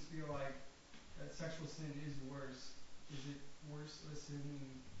Christians feel like that sexual sin is worse? Is it worse of a sin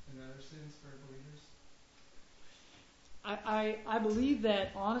than other sins for believers? I believe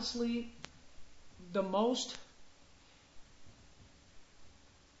that, honestly, the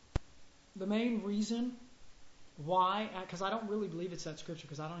main reason why, because I don't really believe it's that scripture,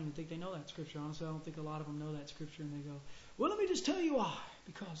 because I don't even think they know that scripture. Honestly, I don't think a lot of them know that scripture, and they go, well, let me just tell you why.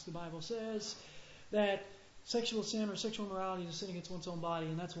 Because the Bible says that sexual sin or sexual immorality is a sin against one's own body,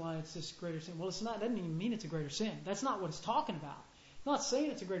 and that's why it's this greater sin. Well, it's not. It doesn't even mean it's a greater sin. That's not what it's talking about. It's not saying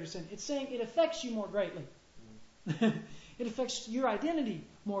it's a greater sin. It's saying it affects you more greatly. It affects your identity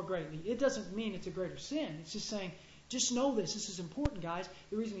more greatly. It doesn't mean it's a greater sin. It's just saying, just know this. This is important, guys.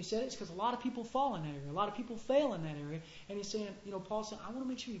 The reason he said it is because a lot of people fall in that area. A lot of people fail in that area. And he's saying, Paul said, I want to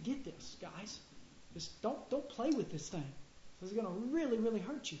make sure you get this, guys. Just don't play with this thing. It's going to really, really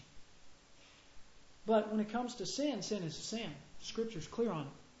hurt you. But when it comes to sin, sin is a sin. Scripture's clear on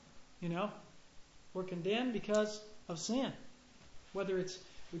it. We're condemned because of sin. Whether it's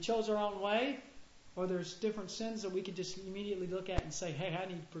we chose our own way, or there's different sins that we could just immediately look at and say, hey, I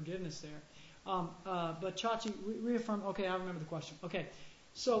need forgiveness there. But Chachi reaffirmed, okay, I remember the question. Okay,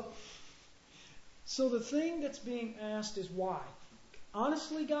 so So the thing that's being asked is why.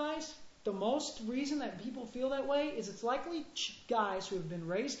 Honestly, guys, the most reason that people feel that way is it's likely guys who have been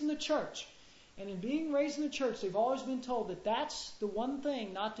raised in the church. And in being raised in the church, they've always been told that that's the one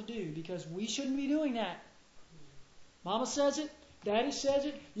thing not to do because we shouldn't be doing that. Mama says it, Daddy says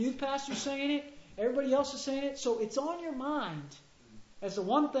it, youth pastor's saying it, everybody else is saying it. So it's on your mind as the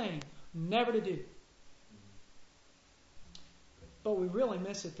one thing never to do. But we really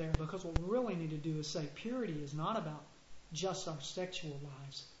miss it there because what we really need to do is say purity is not about just our sexual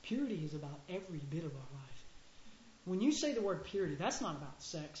lives. Purity is about every bit of our life. When you say the word purity, that's not about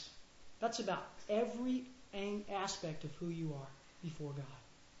sex. That's about every aspect of who you are before God.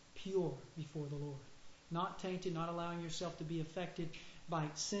 Pure before the Lord. Not tainted, not allowing yourself to be affected by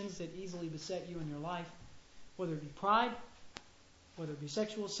sins that easily beset you in your life. Whether it be pride, whether it be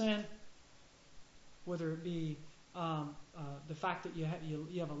sexual sin, whether it be the fact that you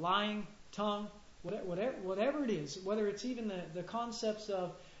have a lying tongue, whatever it is, whether it's even the concepts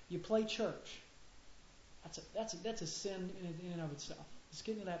of you play church. That's a sin in and of itself. It's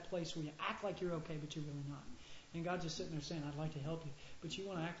getting to that place where you act like you're okay, but you're really not. And God's just sitting there saying, I'd like to help you, but you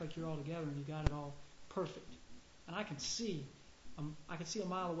want to act like you're all together and you got it all perfect. And I can see a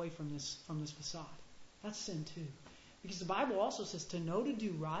mile away from this facade. That's sin too. Because the Bible also says to know to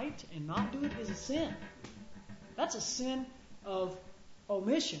do right and not do it is a sin. That's a sin of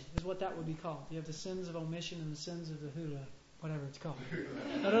omission, is what that would be called. You have the sins of omission and the sins of the hula, whatever it's called.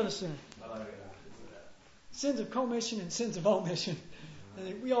 That other sin. I like it. Sins of commission and sins of omission.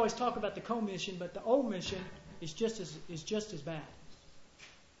 And we always talk about the commission, but the omission is just as bad.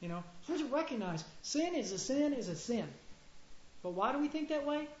 You know, so we should recognize sin is a sin is a sin. But why do we think that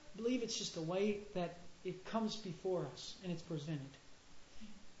way? I believe it's just the way that it comes before us and it's presented.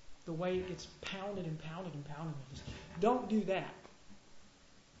 The way it gets pounded and pounded and pounded. Don't do that.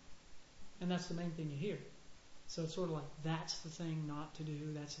 And that's the main thing you hear. So it's sort of like, that's the thing not to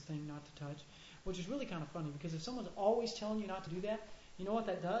do, that's the thing not to touch. Which is really kind of funny, because if someone's always telling you not to do that, you know what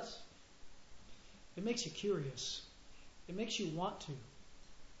that does? It makes you curious. It makes you want to.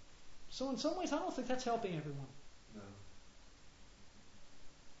 So in some ways, I don't think that's helping everyone. No.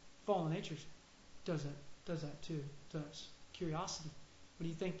 Fallen nature does that too. It does. Curiosity. What do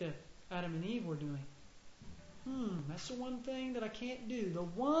you think that Adam and Eve were doing? That's the one thing that I can't do. The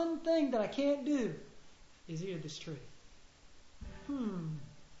one thing that I can't do is eat of this tree.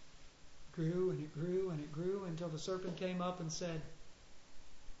 Grew and it grew and it grew until the serpent came up and said,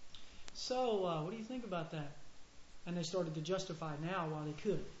 so, what do you think about that? And they started to justify now while they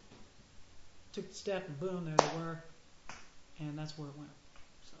could. Took the step and boom, there they were. And that's where it went.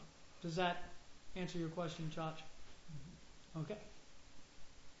 So, does that answer your question, Chach? Okay.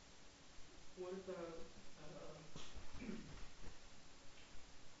 What about if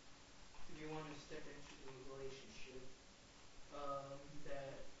you want to step into a relationship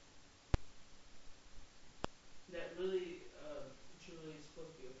that really truly is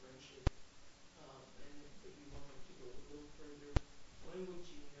supposed to be a friendship, but you want it to go a little further? When would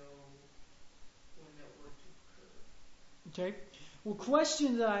you know when that were to occur? Okay. Well,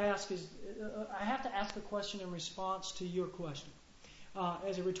 question that I ask is, I have to ask a question in response to your question,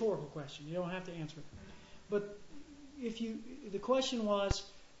 as a rhetorical question. You don't have to answer it. But the question was,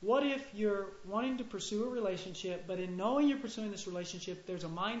 what if you're wanting to pursue a relationship, but in knowing you're pursuing this relationship, there's a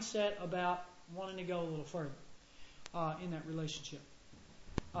mindset about wanting to go a little further in that relationship?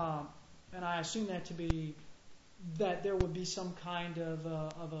 And I assume that to be that there would be some kind of a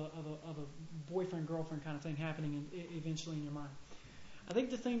boyfriend-girlfriend kind of thing happening eventually in your mind. I think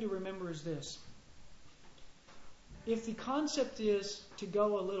the thing to remember is this. If the concept is to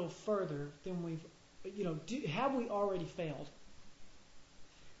go a little further, then have we already failed?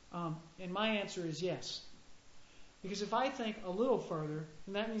 And my answer is yes. Because if I think a little further,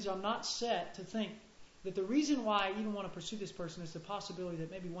 then that means I'm not set to think that the reason why I even want to pursue this person is the possibility that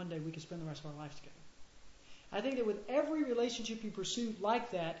maybe one day we could spend the rest of our lives together. I think that with every relationship you pursue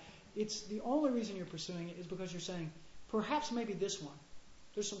like that, it's the only reason you're pursuing it is because you're saying, perhaps maybe this one.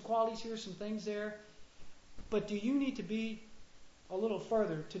 There's some qualities here, some things there, but do you need to be a little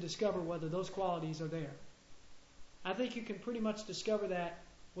further to discover whether those qualities are there? I think you can pretty much discover that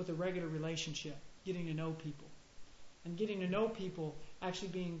with a regular relationship, getting to know people. And getting to know people actually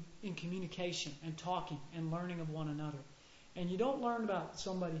being in communication and talking and learning of one another. And you don't learn about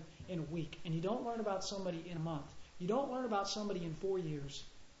somebody in a week. And you don't learn about somebody in a month. You don't learn about somebody in 4 years.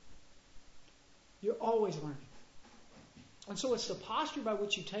 You're always learning. And so it's the posture by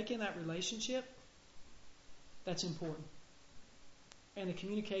which you take in that relationship that's important. And the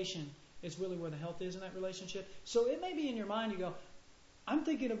communication is really where the health is in that relationship. So it may be in your mind, you go, I'm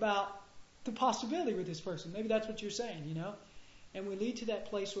thinking about the possibility with this person. Maybe that's what you're saying, you know. And we lead to that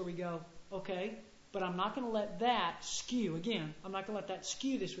place where we go, okay, but I'm not going to let that skew. Again, I'm not going to let that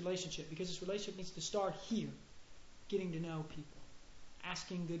skew this relationship, because this relationship needs to start here, getting to know people,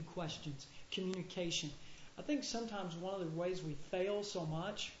 asking good questions, communication. I think sometimes one of the ways we fail so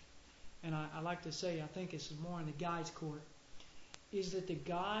much, and I like to say I think it's more in the guy's court, is that the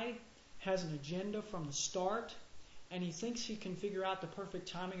guy has an agenda from the start, and he thinks he can figure out the perfect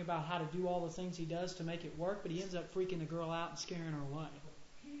timing about how to do all the things he does to make it work, but he ends up freaking the girl out and scaring her away.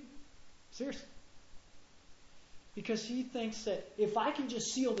 Seriously. Because he thinks that if I can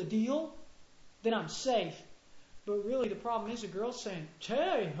just seal the deal, then I'm safe. But really the problem is the girl's saying,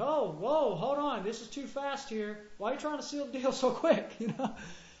 hey, oh, whoa, hold on, this is too fast here. Why are you trying to seal the deal so quick? You know,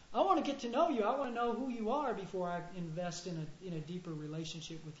 I want to get to know you. I want to know who you are before I invest in a deeper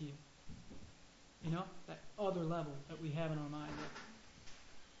relationship with you. You know, that other level that we have in our mind.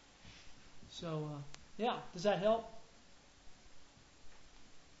 So, yeah, does that help?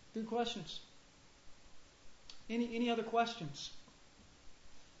 Good questions. Any other questions?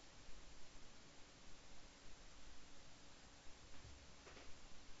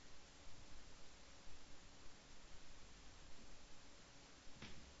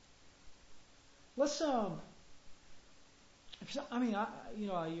 Let's because I mean, I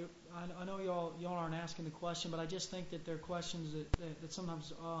know y'all aren't asking the question, but I just think that there are questions that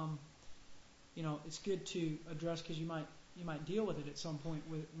sometimes it's good to address, because you might deal with it at some point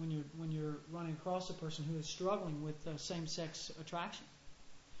when you're running across a person who is struggling with same-sex attraction.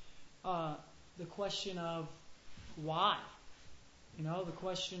 The question of why, the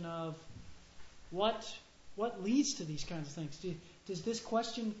question of what leads to these kinds of things. Does this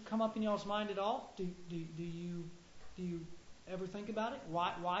question come up in y'all's mind at all? Do you ever think about it?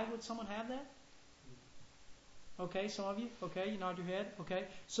 Why would someone have that? Okay, some of you. Okay, you nod your head. Okay,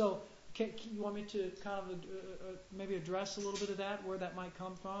 so you want me to kind of maybe address a little bit of that, where that might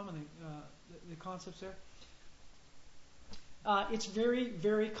come from, and the concepts there? It's very,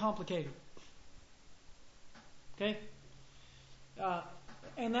 very complicated. Okay?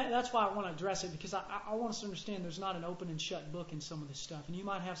 And that's why I want to address it, because I want us to understand there's not an open and shut book in some of this stuff. And you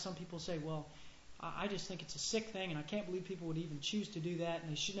might have some people say, well, I just think it's a sick thing, and I can't believe people would even choose to do that,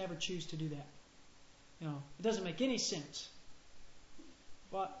 and they should never choose to do that. It doesn't make any sense.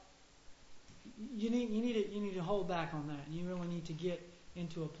 But you need to hold back on that, and you really need to get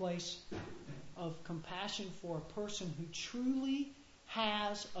into a place of compassion for a person who truly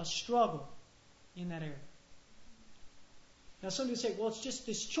has a struggle in that area. Now, somebody would say, well, it's just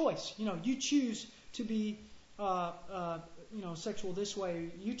this choice. You choose to be sexual this way,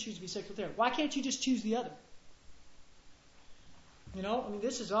 you choose to be sexual there. Why can't you just choose the other?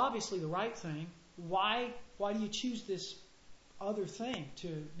 This is obviously the right thing. Why do you choose this other thing to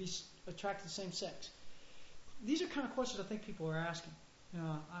be attracted to the same sex? These are kind of questions I think people are asking.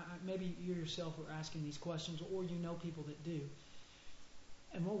 Maybe you yourself are asking these questions, or you know people that do.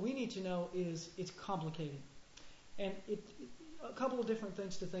 And what we need to know is it's complicated. And a couple of different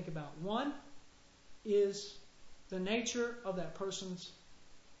things to think about. One is the nature of that person's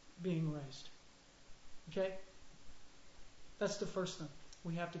being raised. Okay? That's the first thing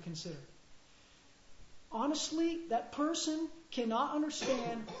we have to consider. Honestly, that person cannot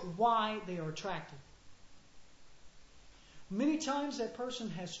understand why they are attracted. Many times that person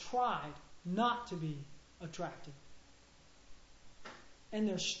has tried not to be attracted. And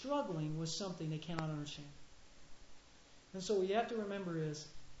they're struggling with something they cannot understand. And so what you have to remember is,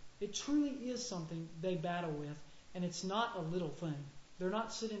 it truly is something they battle with, and it's not a little thing. They're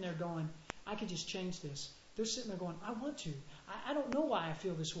not sitting there going, I could just change this. They're sitting there going, I want to. I don't know why I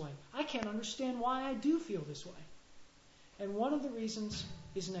feel this way. I can't understand why I do feel this way. And one of the reasons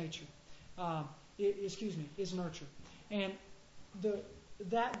is nature. Is nurture. And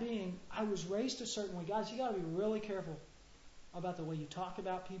that being, I was raised a certain way. Guys, you got to be really careful about the way you talk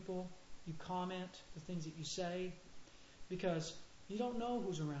about people, you comment, the things that you say, because you don't know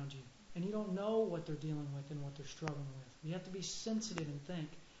who's around you, and you don't know what they're dealing with and what they're struggling with. You have to be sensitive and think.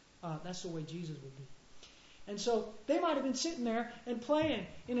 That's the way Jesus would be. And so they might have been sitting there and playing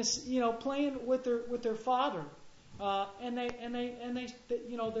playing with their father, and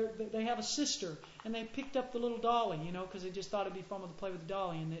they have a sister, and they picked up the little dolly, because they just thought it'd be fun to play with the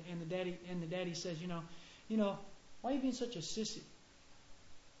dolly, and the daddy says, why are you being such a sissy?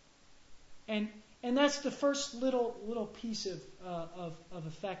 And that's the first little piece of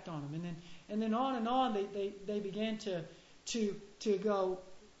effect on them, and then on and on they began to go,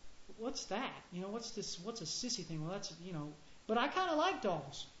 what's that? What's this? What's a sissy thing? Well, that's but I kind of like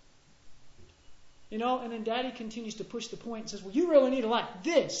dolls. And then daddy continues to push the point and says, well, you really need to like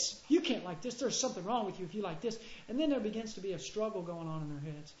this. You can't like this. There's something wrong with you if you like this. And then there begins to be a struggle going on in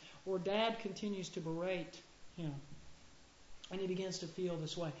their heads. Or dad continues to berate him. And he begins to feel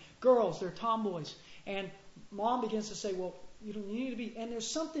this way. Girls, they're tomboys. And mom begins to say, well, you need to be. And there's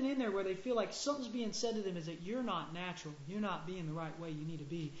something in there where they feel like something's being said to them is that you're not natural. You're not being the right way you need to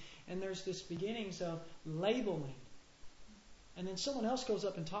be. And there's this beginnings of labeling. And then someone else goes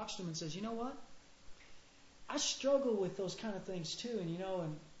up and talks to them and says, you know what? I struggle with those kind of things too,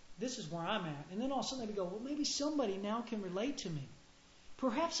 and this is where I'm at. And then all of a sudden they go, well, maybe somebody now can relate to me.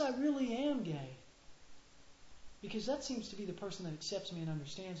 Perhaps I really am gay. Because that seems to be the person that accepts me and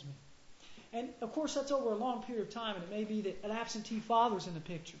understands me. And of course that's over a long period of time, and it may be that an absentee father's in the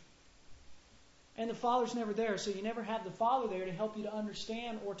picture. And the father's never there, so you never have the father there to help you to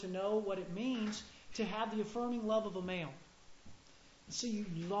understand or to know what it means to have the affirming love of a male. And so you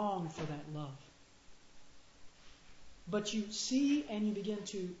long for that love. But you see and you begin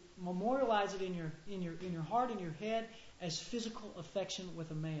to memorialize it in your heart, in your head, as physical affection with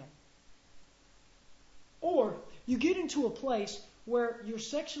a male. Or you get into a place where you're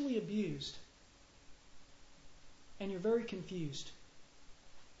sexually abused and you're very confused.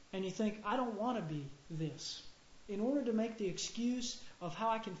 And you think, I don't want to be this. In order to make the excuse of how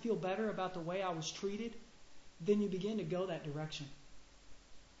I can feel better about the way I was treated, then you begin to go that direction.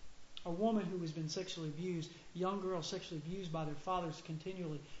 A woman who has been sexually abused, young girls sexually abused by their fathers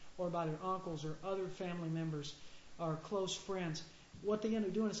continually, or by their uncles or other family members or close friends, what they end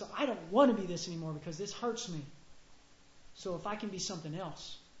up doing is, I don't want to be this anymore because this hurts me. So if I can be something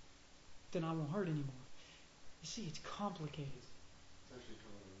else, then I won't hurt anymore. You see, it's complicated. It's actually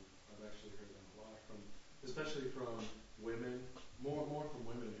common. I've actually heard that a lot especially from women, more from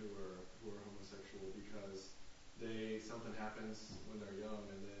women who are homosexual, because something happens when they're young,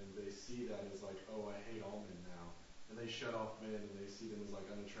 and then they see that as like, oh, I hate all men now, and they shut off men, and they see them as like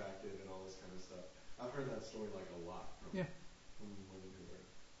unattractive and all this kind of stuff. I've heard that story like a lot from women who are.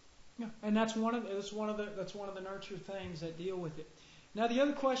 Yeah, and that's one of the nurture things that deal with it. Now the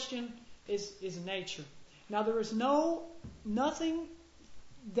other question is nature. Now there is nothing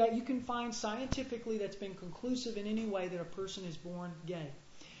that you can find scientifically that's been conclusive in any way that a person is born gay.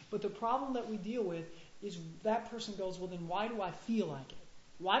 But the problem that we deal with is that person goes, well, then why do I feel like it?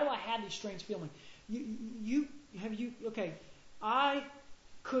 Why do I have these strange feelings?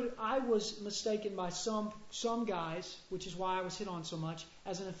 I was mistaken by some guys, which is why I was hit on so much,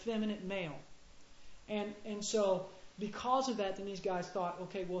 as an effeminate male. And so because of that, then these guys thought,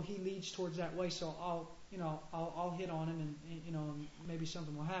 okay, well, he leads towards that way, so I'll hit on him, and maybe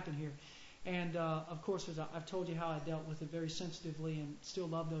something will happen here. And of course, as I've told you how I dealt with it very sensitively, and still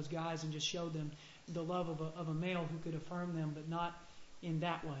love those guys, and just showed them the love of a male who could affirm them, but not in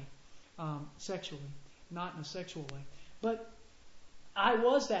that way, sexually, not in a sexual way. But I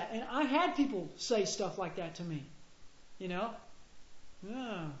was that, and I had people say stuff like that to me. Are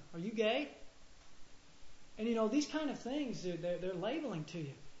you gay? And these kind of things, they're labeling to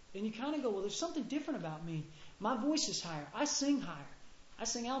you. And you kind of go, well, there's something different about me. My voice is higher. I sing higher. I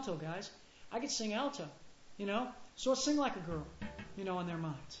sing alto, guys. I could sing alto, So I sing like a girl, in their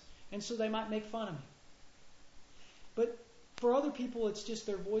minds. And so they might make fun of me. But for other people, it's just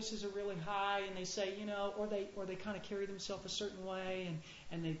their voices are really high, and they say, or they kind of carry themselves a certain way,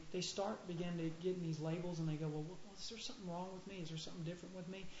 and they begin to get these labels, and they go, well, is there something wrong with me? Is there something different with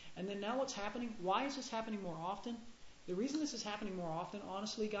me? And then now what's happening? Why is this happening more often? The reason this is happening more often,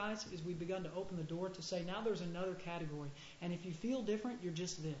 honestly, guys, is we've begun to open the door to say, now there's another category. And if you feel different, you're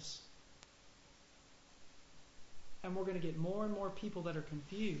just this. And we're going to get more and more people that are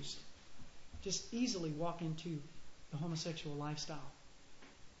confused just easily walk into the homosexual lifestyle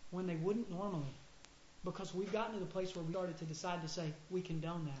when they wouldn't normally. Because we've gotten to the place where we started to decide to say, we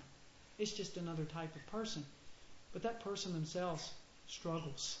condone that. It's just another type of person. But that person themselves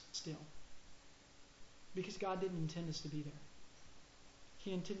struggles still. Because God didn't intend us to be there.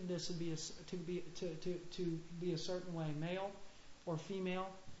 He intended us to be a certain way, male or female,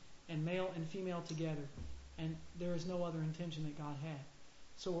 and male and female together. And there is no other intention that God had.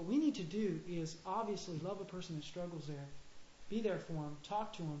 So what we need to do is obviously love a person that struggles there, be there for them,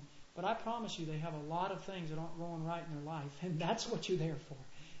 talk to them. But I promise you, they have a lot of things that aren't going right in their life, and that's what you're there for,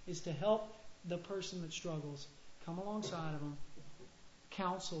 is to help the person that struggles, come alongside of them,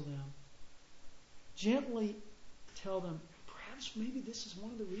 counsel them. Gently tell them, perhaps maybe this is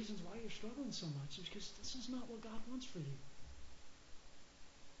one of the reasons why you're struggling so much, is because this is not what God wants for you.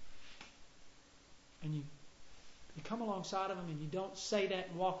 And you come alongside of them, and you don't say that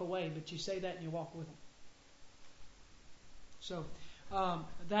and walk away, but you say that and you walk with them. So I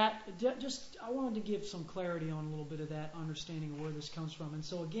wanted to give some clarity on a little bit of that understanding of where this comes from. And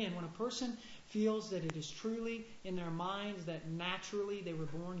so again, when a person feels that it is truly in their minds that naturally they were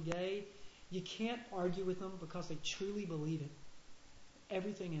born gay, you can't argue with them because they truly believe it.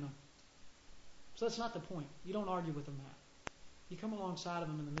 Everything in them. So that's not the point. You don't argue with them that. You come alongside of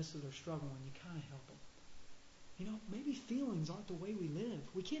them in the midst of their struggle and you kind of help them. You know, maybe feelings aren't the way we live.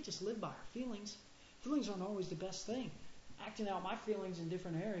 We can't just live by our feelings. Feelings aren't always the best thing. Acting out my feelings in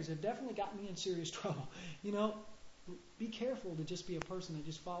different areas have definitely gotten me in serious trouble. You know, be careful to just be a person that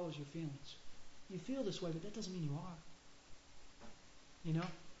just follows your feelings. You feel this way, but that doesn't mean you are. You know,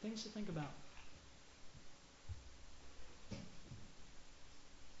 things to think about.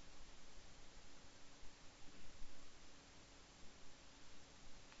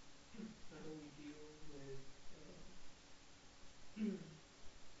 How do we deal with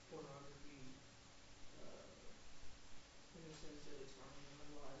pornography in the sense that it's harming our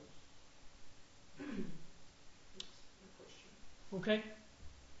lives? That's my question. Okay?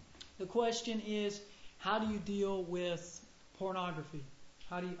 The question is, how do you deal with pornography?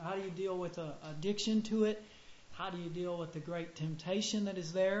 How do you deal with addiction to it? How do you deal with the great temptation that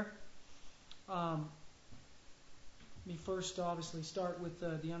is there? Let me first obviously start with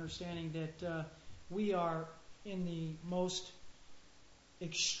the understanding that we are in the most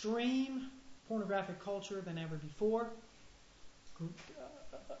extreme pornographic culture than ever before.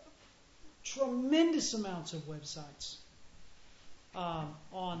 Tremendous amounts of websites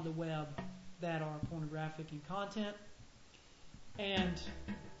on the web that are pornographic in content. And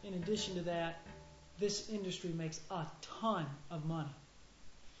in addition to that, this industry makes a ton of money.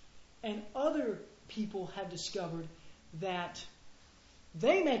 And other people have discovered that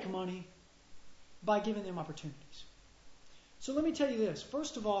they make money by giving them opportunities. So let me tell you this.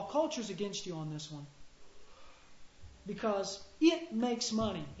 First of all, culture's against you on this one. Because it makes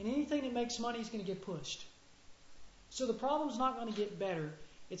money. And anything that makes money is going to get pushed. So the problem's not going to get better.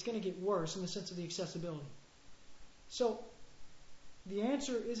 It's going to get worse in the sense of the accessibility. So the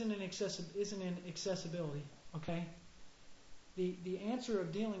answer isn't in accessibility. Okay? The answer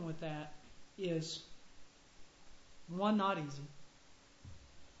of dealing with that is, 1, not easy.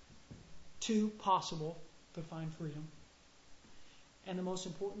 2, possible to find freedom. And the most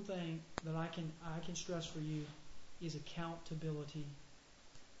important thing that I can stress for you is accountability.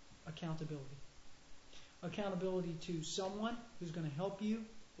 Accountability. Accountability to someone who's going to help you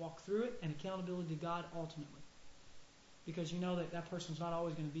walk through it, and accountability to God ultimately. Because you know that person's not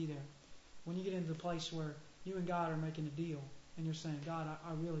always going to be there. When you get into the place where you and God are making a deal, and you're saying, God,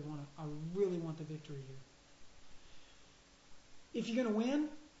 I really want the victory here. If you're going to win,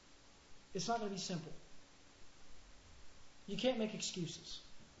 it's not going to be simple. You can't make excuses.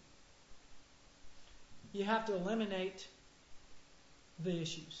 You have to eliminate the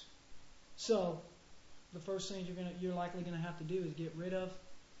issues. So, the first thing you're likely going to have to do is get rid of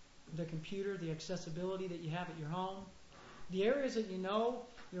the computer, the accessibility that you have at your home. The areas that you know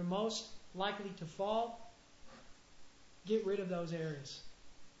you're most likely to fall, get rid of those areas.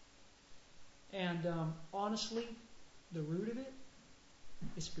 And honestly, the root of it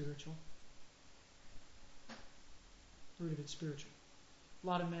is spiritual. The root of it's spiritual. A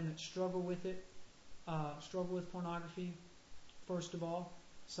lot of men that struggle with it, struggle with pornography, first of all,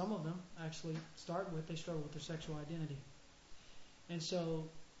 some of them actually they struggle with their sexual identity. And so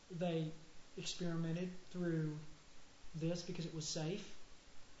they experimented through this because it was safe,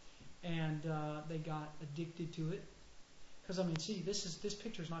 and they got addicted to it. Because this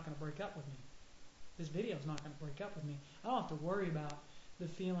picture is not going to break up with me. This video is not going to break up with me. I don't have to worry about the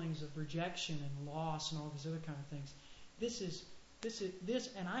feelings of rejection and loss and all these other kind of things. This,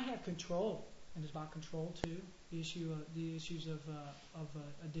 and I have control, and it's about control too. The issues of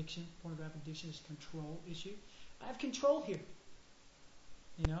addiction, pornographic addiction, is a control issue. I have control here.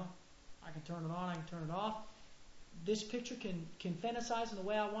 You know, I can turn it on, I can turn it off. This picture can fantasize in the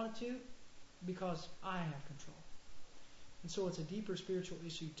way I want it to, because I have control. And so it's a deeper spiritual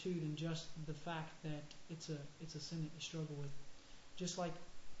issue too than just the fact that it's a sin that you struggle with. Just like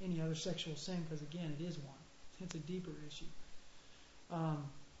any other sexual sin, because again, it is one. It's a deeper issue.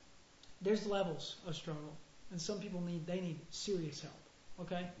 There's levels of struggle, and some people need serious help.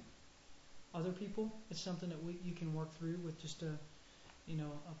 Okay. Other people, it's something that you can work through with just a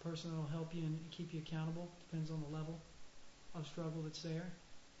person that will help you and keep you accountable. Depends on the level of struggle that's there.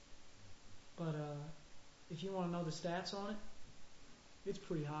 But if you want to know the stats on it, it's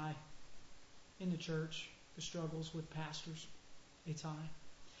pretty high. In the church, the struggles with pastors, it's high.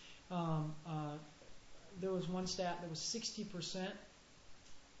 There was one stat that was 60%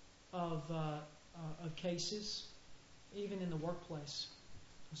 of cases even in the workplace.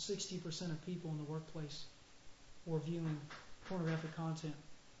 60% of people in the workplace were viewing pornographic content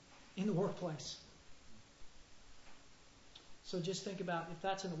in the workplace. So just think about if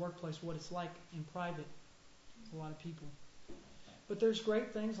that's in the workplace, what it's like in private. A lot of people. But there's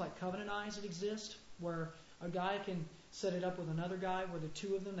great things like Covenant Eyes that exist, where a guy can set it up with another guy, where the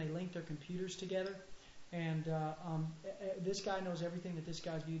two of them, they link their computers together. And this guy knows everything that this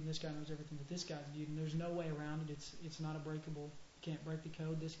guy's viewed, and this guy knows everything that this guy's viewed, and there's no way around it. It's not a breakable. You can't break the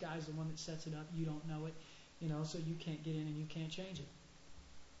code. This guy's the one that sets it up. You don't know it, so you can't get in and you can't change it.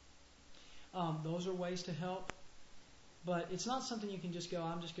 Those are ways to help, but it's not something you can just go,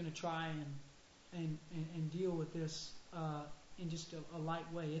 I'm just going to try and deal with this in just a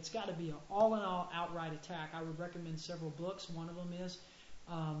light way. It's got to be an all-in-all outright attack. I would recommend several books. One of them is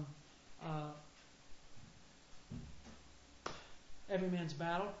Every Man's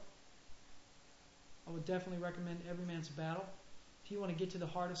Battle. I would definitely recommend Every Man's Battle. If you want to get to the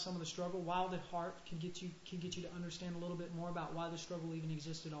heart of some of the struggle, Wild at Heart can get you to understand a little bit more about why the struggle even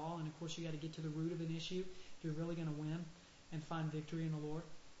exists at all. And of course, you got to get to the root of an issue if you're really going to win and find victory in the Lord.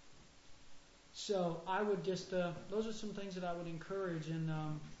 So I would just those are some things that I would encourage. And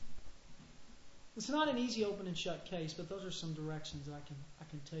it's not an easy open and shut case, but those are some directions that I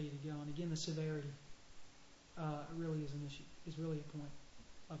can tell you to go. And again, the severity really is an issue. Is really a point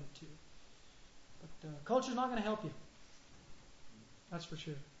of it too. But culture's not going to help you. That's for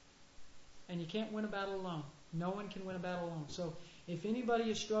sure. And you can't win a battle alone. No one can win a battle alone. So if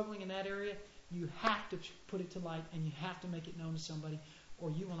anybody is struggling in that area, you have to put it to light and you have to make it known to somebody, or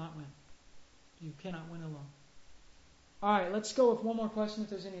you will not win. You cannot win alone. All right, let's go with one more question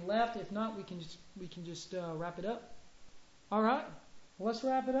if there's any left. If not, we can just wrap it up. All right, well, let's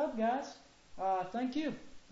wrap it up, guys. Thank you.